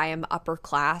thinking that I am upper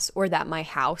class, or that my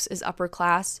house is upper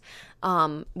class,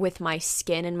 with my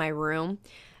skin and my room.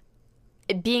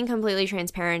 Being completely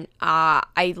transparent,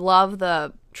 I love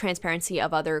the transparency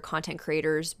of other content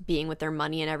creators being with their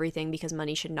money and everything, because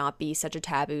money should not be such a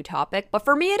taboo topic. But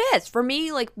for me, it is. For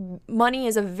me, like, money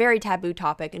is a very taboo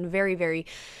topic, and very, very,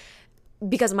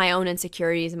 because of my own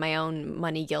insecurities and my own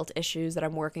money guilt issues that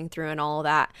I'm working through and all of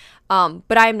that.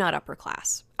 But I'm not upper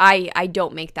class. I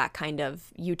don't make that kind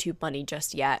of YouTube money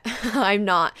just yet. I'm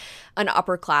not an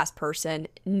upper class person,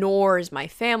 nor is my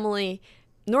family,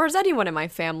 nor is anyone in my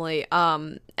family,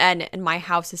 and my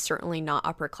house is certainly not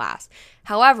upper class.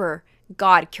 However,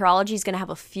 God, Curology is going to have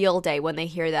a field day when they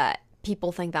hear that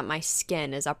people think that my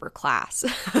skin is upper class.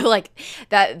 Like,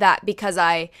 that because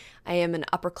I am an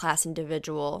upper class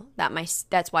individual,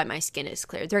 that's why my skin is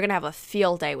clear. They're going to have a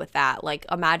field day with that. Like,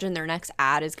 imagine their next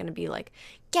ad is going to be like,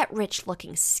 get rich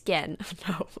looking skin.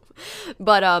 No.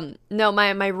 But no,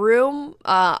 my room,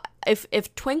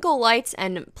 if twinkle lights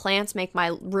and plants make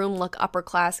my room look upper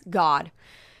class, God,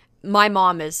 my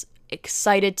mom is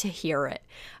excited to hear it.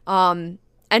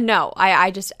 And no,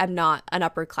 I just am not an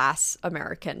upper class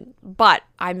American, but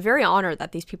I'm very honored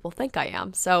that these people think I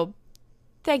am. So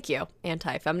thank you,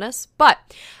 anti-feminists. But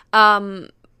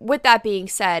with that being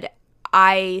said,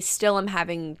 I still am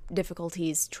having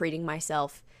difficulties treating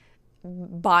myself,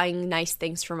 buying nice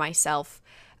things for myself.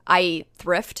 I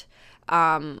thrift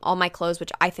all my clothes,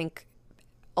 which I think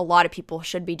a lot of people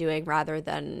should be doing rather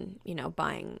than,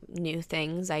 buying new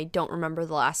things. I don't remember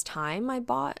the last time I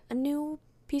bought a new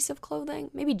piece of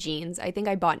clothing. Maybe jeans. I think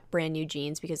I bought brand new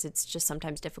jeans because it's just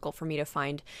sometimes difficult for me to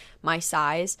find my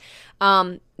size.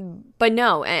 But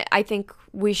no, I think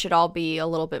we should all be a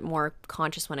little bit more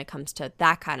conscious when it comes to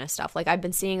that kind of stuff. Like, I've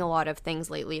been seeing a lot of things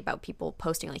lately about people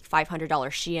posting like $500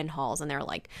 Shein hauls, and they're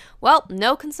like, well,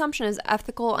 no consumption is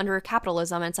ethical under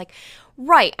capitalism. And it's like,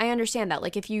 right, I understand that.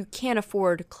 Like, if you can't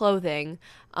afford clothing,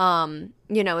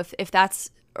 if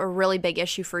that's a really big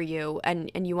issue for you and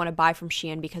you want to buy from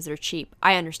Shein because they're cheap,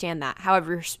 I understand that.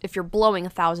 However, if you're blowing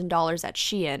 $1,000 at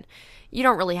Shein, you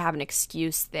don't really have an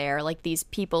excuse there. Like, these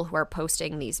people who are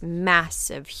posting these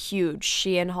massive, huge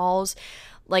Shein hauls,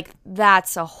 like,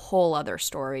 that's a whole other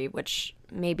story, which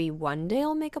maybe one day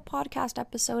I'll make a podcast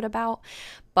episode about.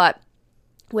 But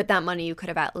with that money, you could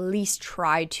have at least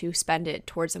tried to spend it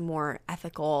towards a more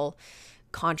ethical,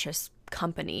 conscious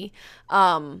company.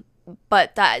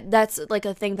 But that's like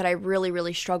a thing that I really,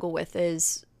 really struggle with,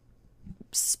 is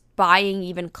buying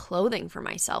even clothing for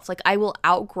myself. Like, I will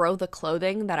outgrow the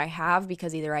clothing that I have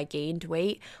because either I gained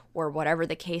weight or whatever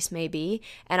the case may be,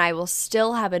 and I will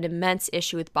still have an immense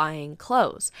issue with buying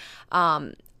clothes.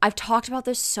 I've talked about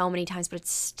this so many times, but it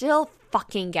still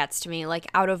fucking gets to me. Like,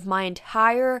 out of my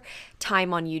entire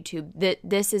time on YouTube,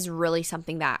 this is really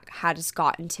something that has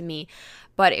gotten to me.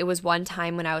 But it was one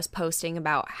time when I was posting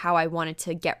about how I wanted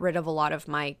to get rid of a lot of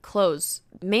my clothes,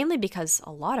 mainly because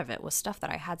a lot of it was stuff that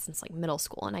I had since like middle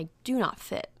school, and I do not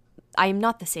fit. I am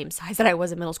not the same size that I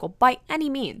was in middle school by any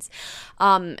means.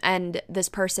 And this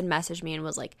person messaged me and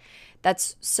was like,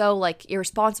 that's so like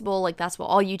irresponsible. Like, that's what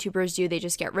all YouTubers do. They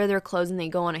just get rid of their clothes and they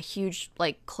go on a huge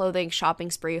like clothing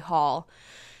shopping spree haul.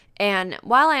 And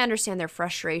while I understand their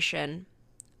frustration,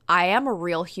 I am a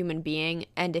real human being.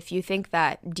 And if you think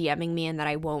that DMing me and that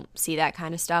I won't see that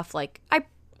kind of stuff, like, I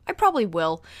probably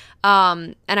will.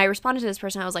 And I responded to this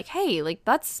person. I was like, hey, like,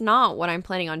 that's not what I'm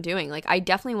planning on doing. Like, I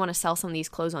definitely want to sell some of these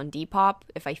clothes on Depop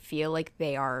if I feel like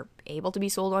they are able to be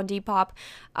sold on Depop.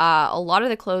 A lot of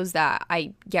the clothes that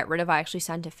I get rid of, I actually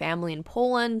send to family in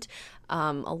Poland.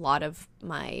 A lot of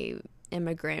my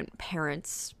immigrant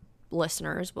parents'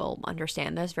 listeners will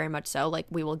understand this very much so. Like,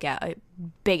 we will get a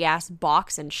big ass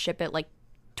box and ship it like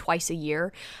twice a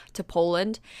year to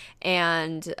Poland,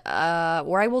 and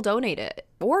or I will donate it,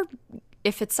 or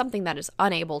if it's something that is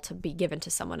unable to be given to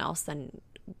someone else, then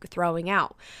throwing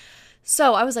out.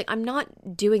 So I was like, I'm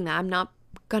not doing that. I'm not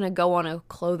gonna go on a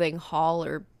clothing haul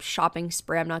or shopping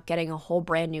spree. I'm not getting a whole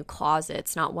brand new closet.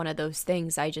 It's not one of those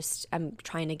things. I'm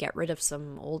trying to get rid of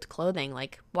some old clothing.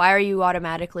 Like, why are you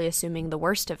automatically assuming the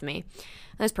worst of me?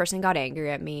 And this person got angry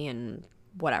at me and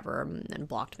whatever, and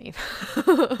blocked me.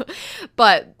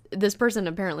 But this person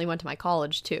apparently went to my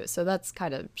college too, so that's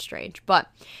kind of strange. But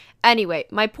anyway,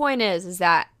 my point is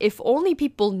that if only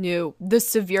people knew the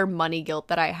severe money guilt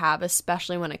that I have,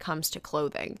 especially when it comes to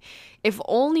clothing. If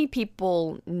only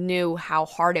people knew how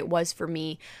hard it was for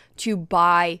me to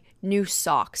buy new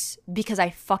socks because I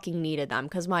fucking needed them,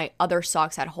 because my other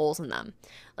socks had holes in them.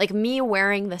 Like, me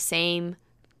wearing the same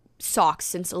socks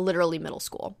since literally middle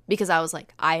school because I was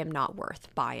like, I am not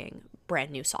worth buying brand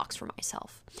new socks for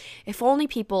myself. If only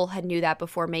people had knew that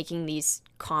before making these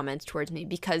comments towards me,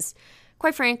 because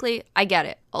quite frankly, I get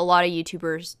it. A lot of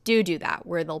YouTubers do that,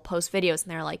 where they'll post videos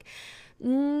and they're like,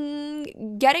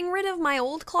 getting rid of my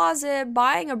old closet,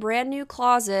 buying a brand new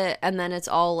closet, and then it's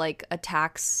all like a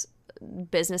tax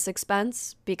business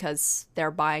expense because they're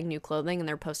buying new clothing and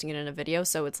they're posting it in a video,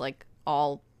 so it's like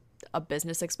all a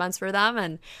business expense for them.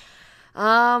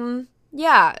 And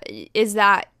yeah, is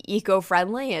that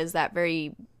eco-friendly? Is that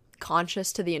very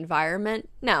conscious to the environment?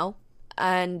 No.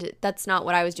 And that's not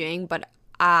what I was doing, but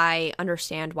I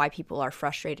understand why people are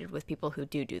frustrated with people who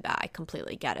do that. I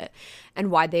completely get it. And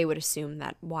why they would assume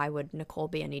that, why would Nicole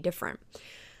be any different?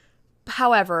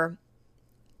 However,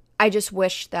 I just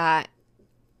wish that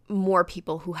more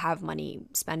people who have money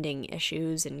spending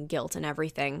issues and guilt and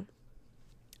everything,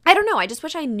 I don't know, I just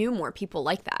wish I knew more people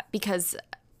like that, because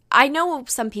I know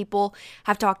some people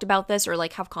have talked about this or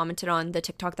like have commented on the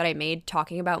TikTok that I made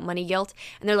talking about money guilt,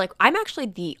 and they're like, I'm actually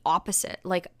the opposite.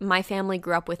 Like, my family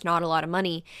grew up with not a lot of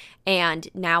money, and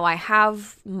now I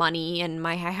have money and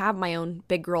I have my own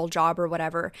big girl job or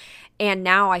whatever, and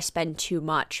now I spend too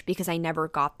much because I never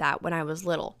got that when I was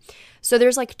little. So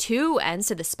there's like two ends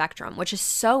to the spectrum, which is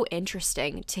so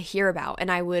interesting to hear about,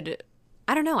 and I would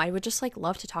just like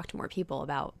love to talk to more people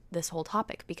about this whole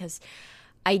topic, because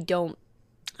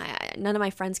none of my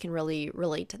friends can really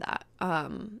relate to that.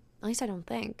 At least I don't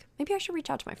think. Maybe I should reach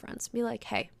out to my friends. Be like,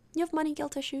 hey, You have money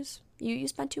guilt issues? You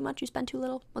spend too much? You spend too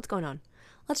little? What's going on?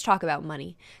 Let's talk about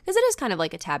money, because it is kind of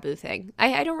like a taboo thing.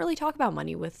 I don't really talk about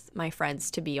money with my friends,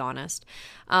 to be honest.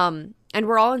 And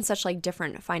we're all in such like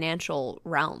different financial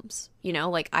realms, you know,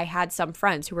 like I had some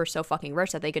friends who were so fucking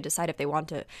rich that they could decide if they want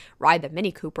to ride the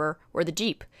Mini Cooper or the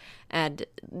Jeep. And,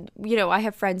 you know, I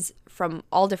have friends from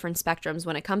all different spectrums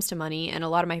when it comes to money, and a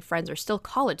lot of my friends are still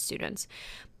college students.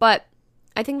 But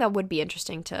I think that would be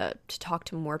interesting to talk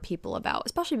to more people about,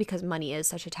 especially because money is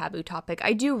such a taboo topic.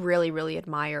 I do really, really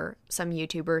admire some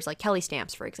YouTubers, like Kelly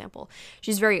Stamps, for example.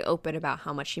 She's very open about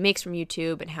how much she makes from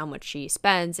YouTube and how much she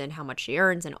spends and how much she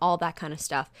earns and all that kind of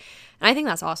stuff. And I think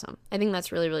that's awesome. I think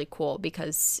that's really, really cool,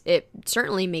 because it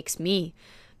certainly makes me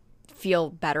feel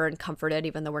better and comforted,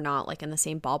 even though we're not like in the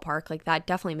same ballpark. Like that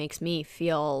definitely makes me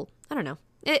feel, I don't know.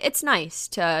 It's nice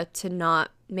to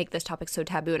not make this topic so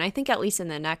taboo. And I think at least in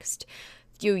the next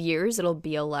few years, it'll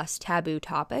be a less taboo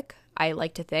topic, I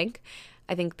like to think.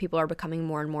 I think people are becoming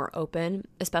more and more open,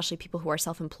 especially people who are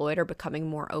self-employed are becoming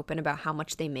more open about how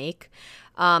much they make.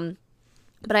 But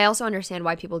I also understand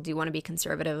why people do want to be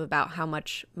conservative about how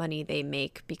much money they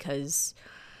make, because,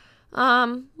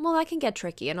 well, that can get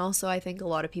tricky. And also I think a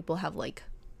lot of people have like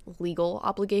legal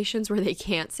obligations where they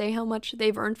can't say how much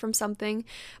they've earned from something.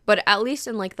 But at least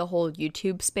in like the whole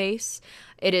YouTube space,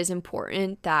 it is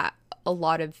important that a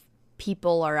lot of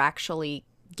people are actually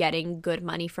getting good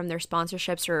money from their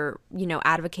sponsorships, or, you know,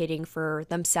 advocating for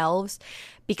themselves.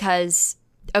 Because,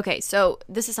 okay, so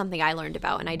this is something I learned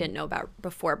about and I didn't know about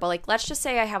before, but like, let's just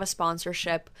say I have a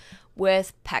sponsorship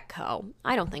with Petco.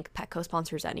 I don't think Petco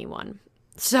sponsors anyone,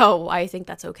 so I think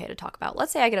that's okay to talk about.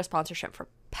 Let's say I get a sponsorship from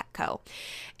Petco,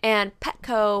 and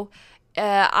Petco,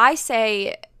 I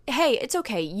say, hey, it's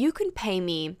okay, you can pay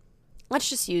me, let's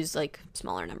just use like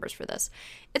smaller numbers for this.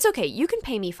 It's okay, you can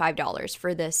pay me $5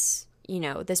 for this, you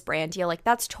know, this brand deal. Like,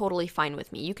 that's totally fine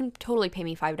with me. You can totally pay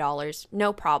me $5,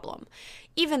 no problem.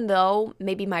 Even though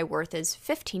maybe my worth is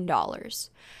 $15.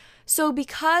 So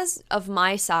because of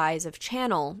my size of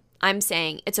channel, I'm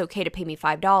saying it's okay to pay me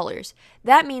 $5.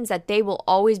 That means that they will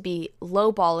always be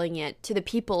lowballing it to the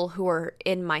people who are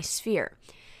in my sphere.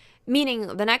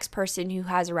 Meaning the next person who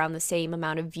has around the same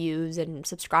amount of views and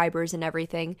subscribers and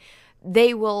everything,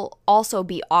 they will also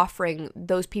be offering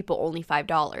those people only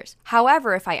 $5.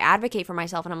 However, if I advocate for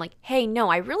myself and I'm like, hey, no,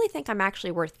 I really think I'm actually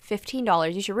worth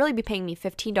 $15. You should really be paying me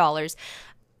 $15.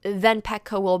 Then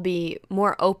Petco will be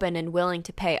more open and willing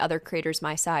to pay other creators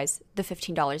my size the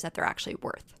 $15 that they're actually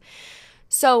worth.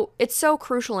 So it's so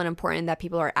crucial and important that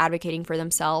people are advocating for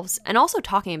themselves and also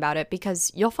talking about it,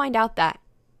 because you'll find out that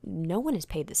no one is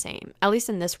paid the same, at least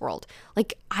in this world.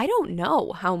 Like, I don't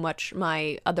know how much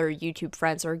my other YouTube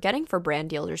friends are getting for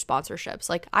brand deals or sponsorships.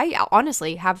 Like, I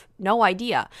honestly have no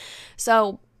idea.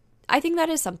 So I think that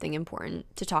is something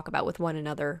important to talk about with one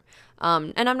another.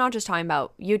 And I'm not just talking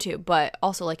about YouTube, but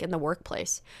also like in the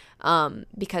workplace,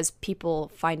 because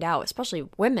people find out, especially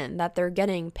women, that they're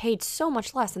getting paid so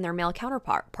much less than their male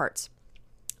counterparts.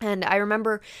 And I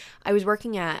remember I was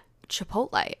working at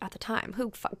Chipotle at the time.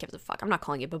 Who gives a fuck? I'm not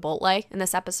calling it Chipotle in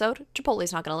this episode.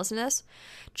 Chipotle's not going to listen to this.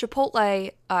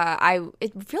 Chipotle,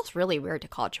 it feels really weird to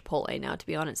call it Chipotle now, to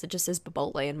be honest. It just is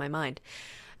Chipotle in my mind.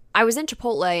 I was in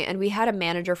Chipotle and we had a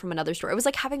manager from another store. It was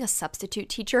like having a substitute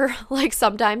teacher. Like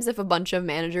sometimes if a bunch of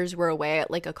managers were away at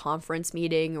like a conference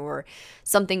meeting or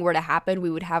something were to happen,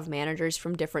 we would have managers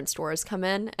from different stores come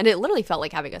in. And it literally felt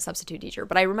like having a substitute teacher.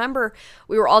 But I remember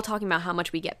we were all talking about how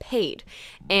much we get paid.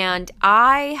 And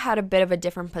I had a bit of a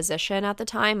different position at the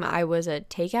time. I was a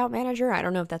takeout manager. I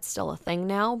don't know if that's still a thing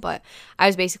now, but I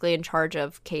was basically in charge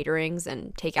of caterings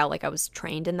and takeout. Like I was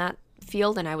trained in that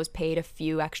field, and I was paid a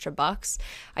few extra bucks.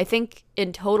 I think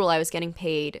in total I was getting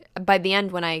paid, by the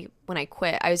end when I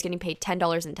quit, I was getting paid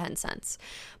 $10.10.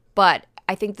 But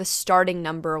I think the starting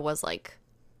number was like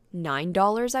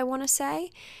 $9, I want to say.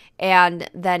 And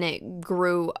then it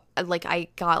grew, like I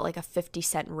got like a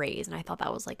 50-cent raise, and I thought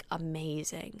that was like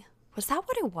amazing. Was that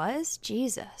what it was?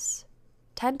 Jesus.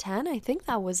 10.10? I think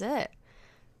that was it.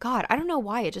 God, I don't know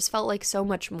why. It just felt like so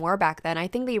much more back then. I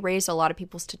think they raised a lot of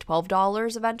people's to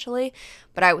 $12 eventually,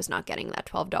 but I was not getting that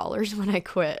 $12 when I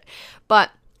quit.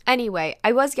 But anyway,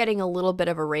 I was getting a little bit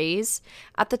of a raise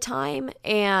at the time,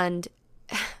 and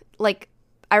like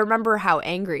I remember how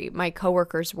angry my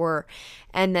coworkers were,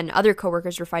 and then other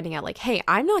coworkers were finding out like, hey,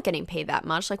 I'm not getting paid that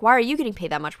much. Like, why are you getting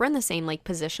paid that much? We're in the same like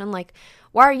position. Like,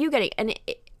 why are you getting? And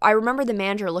I remember the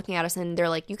manager looking at us and they're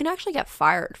like, you can actually get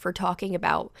fired for talking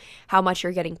about how much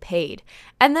you're getting paid.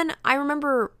 And then I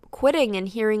remember quitting and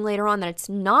hearing later on that it's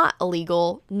not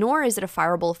illegal, nor is it a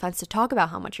fireable offense to talk about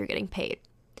how much you're getting paid.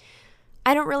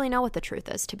 I don't really know what the truth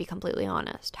is, to be completely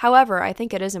honest. However, I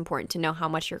think it is important to know how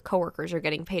much your coworkers are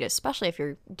getting paid, especially if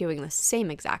you're doing the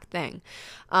same exact thing.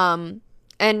 And,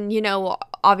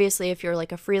 obviously, if you're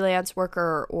like a freelance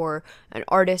worker or an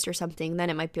artist or something, then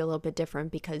it might be a little bit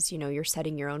different because, you're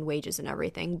setting your own wages and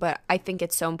everything. But I think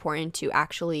it's so important to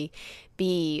actually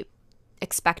be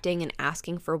expecting and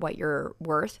asking for what you're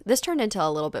worth. This turned into a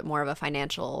little bit more of a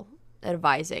financial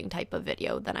advising type of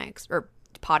video or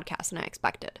podcast than I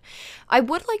expected. I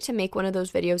would like to make one of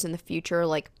those videos in the future,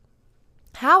 like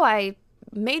how I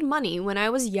made money when I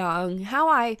was young, how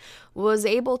I was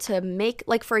able to make,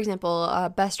 like, for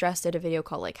example, Best Dressed did a video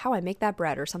called like how I make that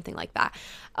bread or something like that.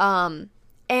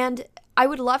 And I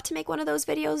would love to make one of those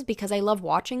videos because I love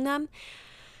watching them.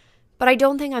 But I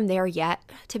don't think I'm there yet,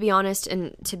 to be honest,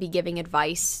 and to be giving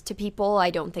advice to people.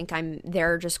 I don't think I'm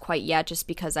there just quite yet, just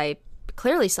because I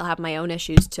clearly still have my own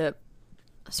issues to...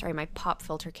 Sorry, my pop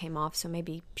filter came off, so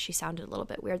maybe she sounded a little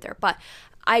bit weird there. But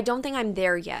I don't think I'm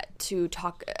there yet to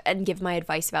talk and give my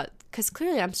advice about... Because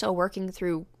clearly I'm still working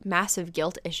through massive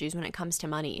guilt issues when it comes to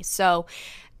money. So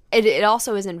it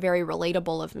also isn't very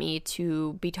relatable of me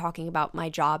to be talking about my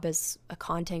job as a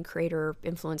content creator,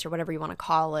 influencer, whatever you want to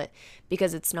call it,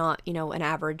 because it's not, an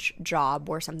average job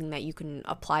or something that you can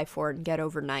apply for and get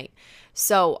overnight.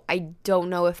 So I don't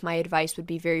know if my advice would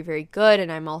be very, very good,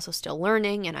 and I'm also still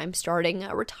learning, and I'm starting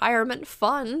a retirement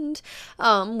fund,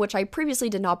 which I previously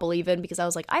did not believe in because I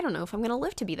was like, I don't know if I'm going to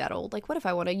live to be that old. Like, what if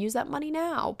I want to use that money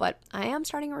now? But I am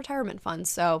starting a retirement fund,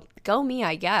 so go me,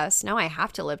 I guess. Now I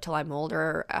have to live till I'm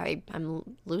older.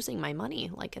 I'm losing my money.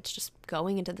 Like, it's just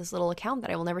going into this little account that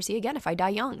I will never see again if I die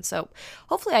young. So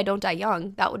hopefully I don't die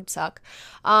young. That would suck.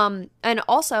 And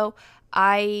also,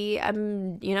 I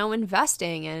am,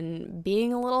 investing and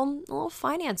being a little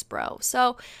finance bro.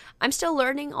 So I'm still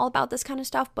learning all about this kind of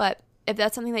stuff, but if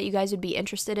that's something that you guys would be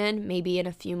interested in, maybe in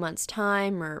a few months'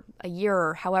 time or a year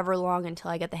or however long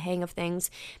until I get the hang of things,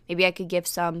 maybe I could give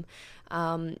some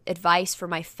advice for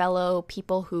my fellow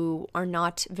people who are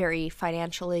not very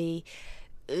financially,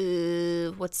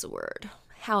 what's the word?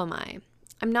 How am I?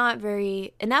 I'm not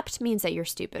very... Inept means that you're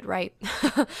stupid, right?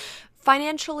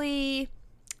 Financially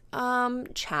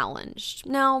challenged.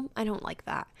 No, I don't like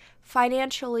that.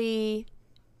 Financially,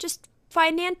 just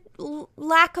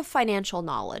lack of financial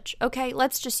knowledge. Okay,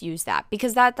 let's just use that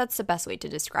because that's the best way to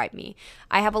describe me.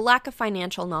 I have a lack of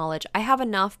financial knowledge. I have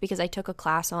enough because I took a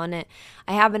class on it.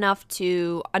 I have enough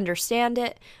to understand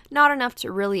it, not enough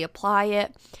to really apply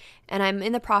it. And I'm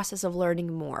in the process of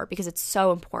learning more because it's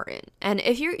so important. And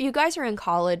if you guys are in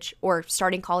college or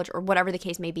starting college or whatever the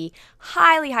case may be,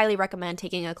 highly, highly recommend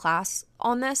taking a class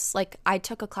on this. Like, I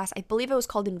took a class, I believe it was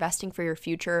called Investing for Your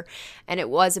Future, and it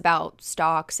was about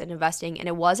stocks and investing, and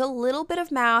it was a little bit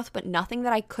of math, but nothing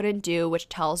that I couldn't do, which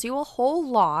tells you a whole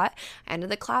lot. I ended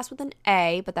the class with an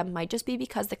A, but that might just be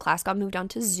because the class got moved on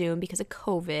to Zoom because of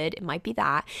COVID. It might be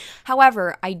that.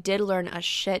 However, I did learn a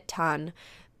shit ton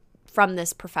from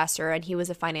this professor, and he was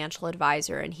a financial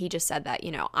advisor, and he just said that,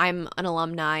 I'm an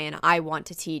alumni and I want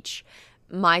to teach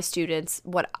my students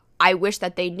what I wish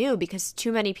that they knew, because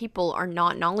too many people are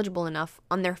not knowledgeable enough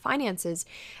on their finances,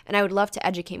 and I would love to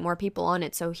educate more people on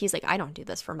it. So he's like, I don't do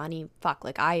this for money. Fuck,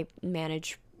 like, I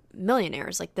manage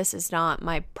millionaires. Like, this is not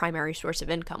my primary source of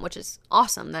income, which is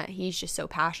awesome that he's just so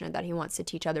passionate that he wants to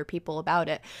teach other people about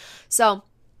it. So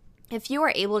if you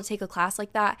are able to take a class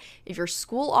like that, if your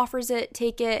school offers it,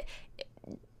 take it.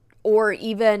 Or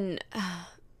even,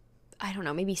 I don't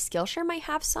know, maybe Skillshare might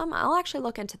have some. I'll actually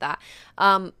look into that.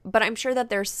 But I'm sure that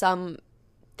there's some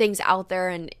things out there,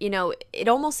 and, it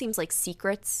almost seems like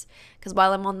secrets, because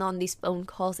while I'm on these phone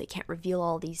calls, they can't reveal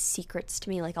all these secrets to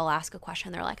me. Like, I'll ask a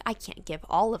question, they're like, I can't give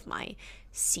all of my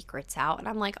secrets out, and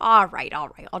I'm like, all right,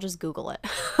 I'll just Google it.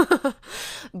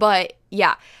 But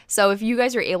yeah, so if you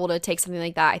guys are able to take something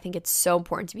like that, I think it's so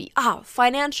important to be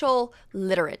financial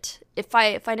literate.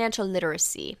 Financial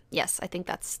literacy, yes, I think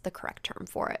that's the correct term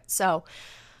for it. So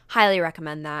highly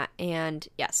recommend that. And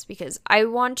yes, because I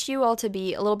want you all to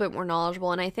be a little bit more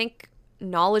knowledgeable, and I think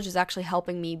knowledge is actually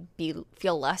helping me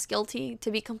feel less guilty,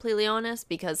 to be completely honest,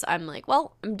 because I'm like,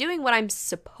 well, I'm doing what I'm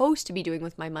supposed to be doing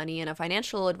with my money, and a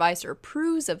financial advisor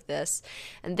approves of this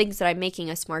and thinks that I'm making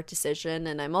a smart decision,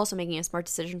 and I'm also making a smart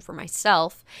decision for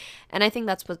myself. And I think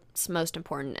that's what's most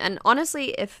important. And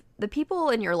honestly, if the people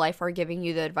in your life are giving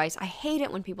you the advice, I hate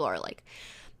it when people are like,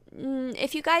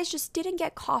 if you guys just didn't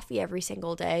get coffee every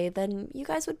single day, then you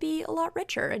guys would be a lot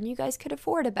richer and you guys could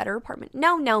afford a better apartment.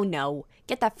 No.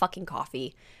 Get that fucking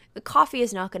coffee. The coffee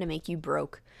is not going to make you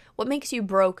broke. What makes you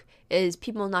broke is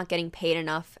people not getting paid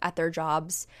enough at their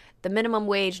jobs, the minimum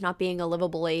wage not being a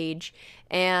livable wage,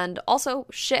 and also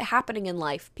shit happening in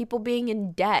life. People being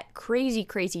in debt, crazy,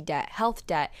 crazy debt, health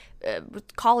debt,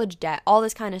 college debt, all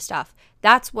this kind of stuff.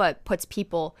 That's what puts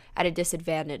people at a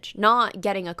disadvantage, not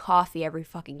getting a coffee every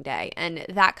fucking day. And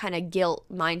that kind of guilt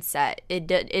mindset,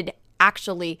 it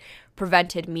actually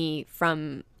prevented me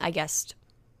from, I guess,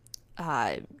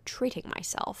 treating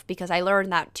myself, because I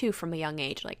learned that too from a young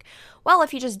age. Like, well,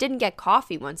 if you just didn't get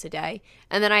coffee once a day,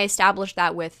 and then I established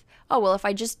that with, oh, well, if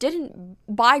I just didn't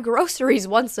buy groceries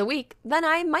once a week, then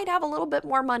I might have a little bit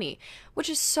more money, which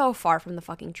is so far from the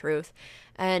fucking truth.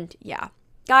 And yeah,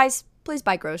 guys, please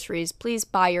buy groceries. Please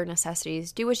buy your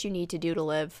necessities. Do what you need to do to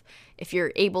live. If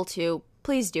you're able to,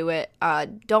 please do it.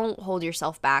 Don't hold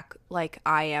yourself back like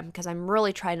I am, because I'm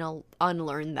really trying to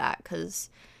unlearn that,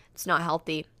 because it's not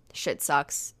healthy. Shit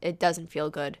sucks. It doesn't feel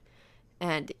good.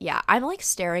 And yeah, I'm like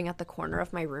staring at the corner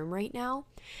of my room right now,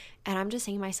 and I'm just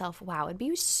saying to myself, wow, it'd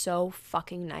be so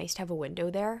fucking nice to have a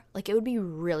window there. Like, it would be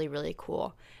really, really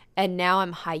cool. And now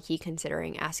I'm high-key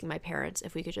considering asking my parents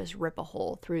if we could just rip a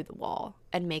hole through the wall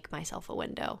and make myself a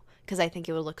window, because I think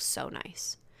it would look so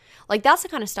nice. Like, that's the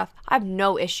kind of stuff I have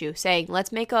no issue saying,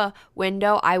 let's make a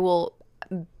window. I will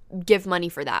give money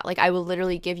for that. Like, I will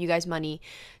literally give you guys money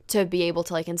to be able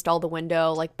to like install the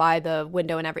window, like buy the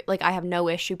window and like, I have no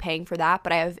issue paying for that,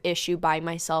 but I have issue buying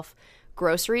myself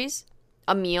groceries,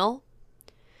 a meal.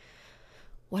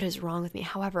 What is wrong with me?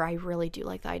 However, I really do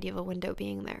like the idea of a window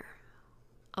being there.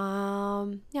 Yeah,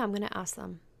 I'm gonna ask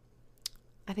them.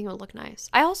 I think it would look nice.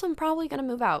 I also am probably gonna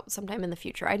move out sometime in the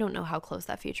future. I don't know how close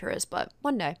that future is, but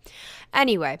one day.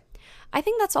 Anyway, I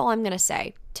think that's all I'm gonna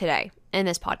say today in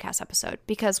this podcast episode,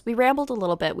 because we rambled a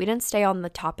little bit. We didn't stay on the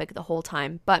topic the whole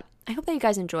time, but I hope that you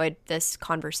guys enjoyed this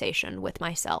conversation with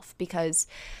myself, because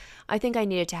I think I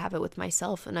needed to have it with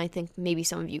myself, and I think maybe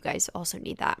some of you guys also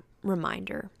need that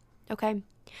reminder. Okay?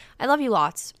 I love you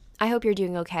lots. I hope you're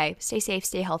doing okay. Stay safe,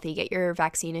 stay healthy, get your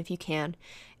vaccine if you can,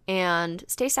 and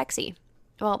stay sexy.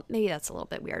 Well, maybe that's a little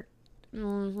bit weird.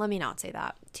 Let me not say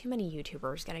that. Too many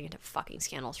YouTubers getting into fucking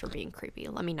scandals for being creepy.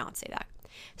 Let me not say that.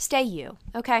 Stay you,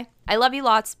 okay? I love you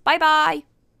lots. Bye-bye.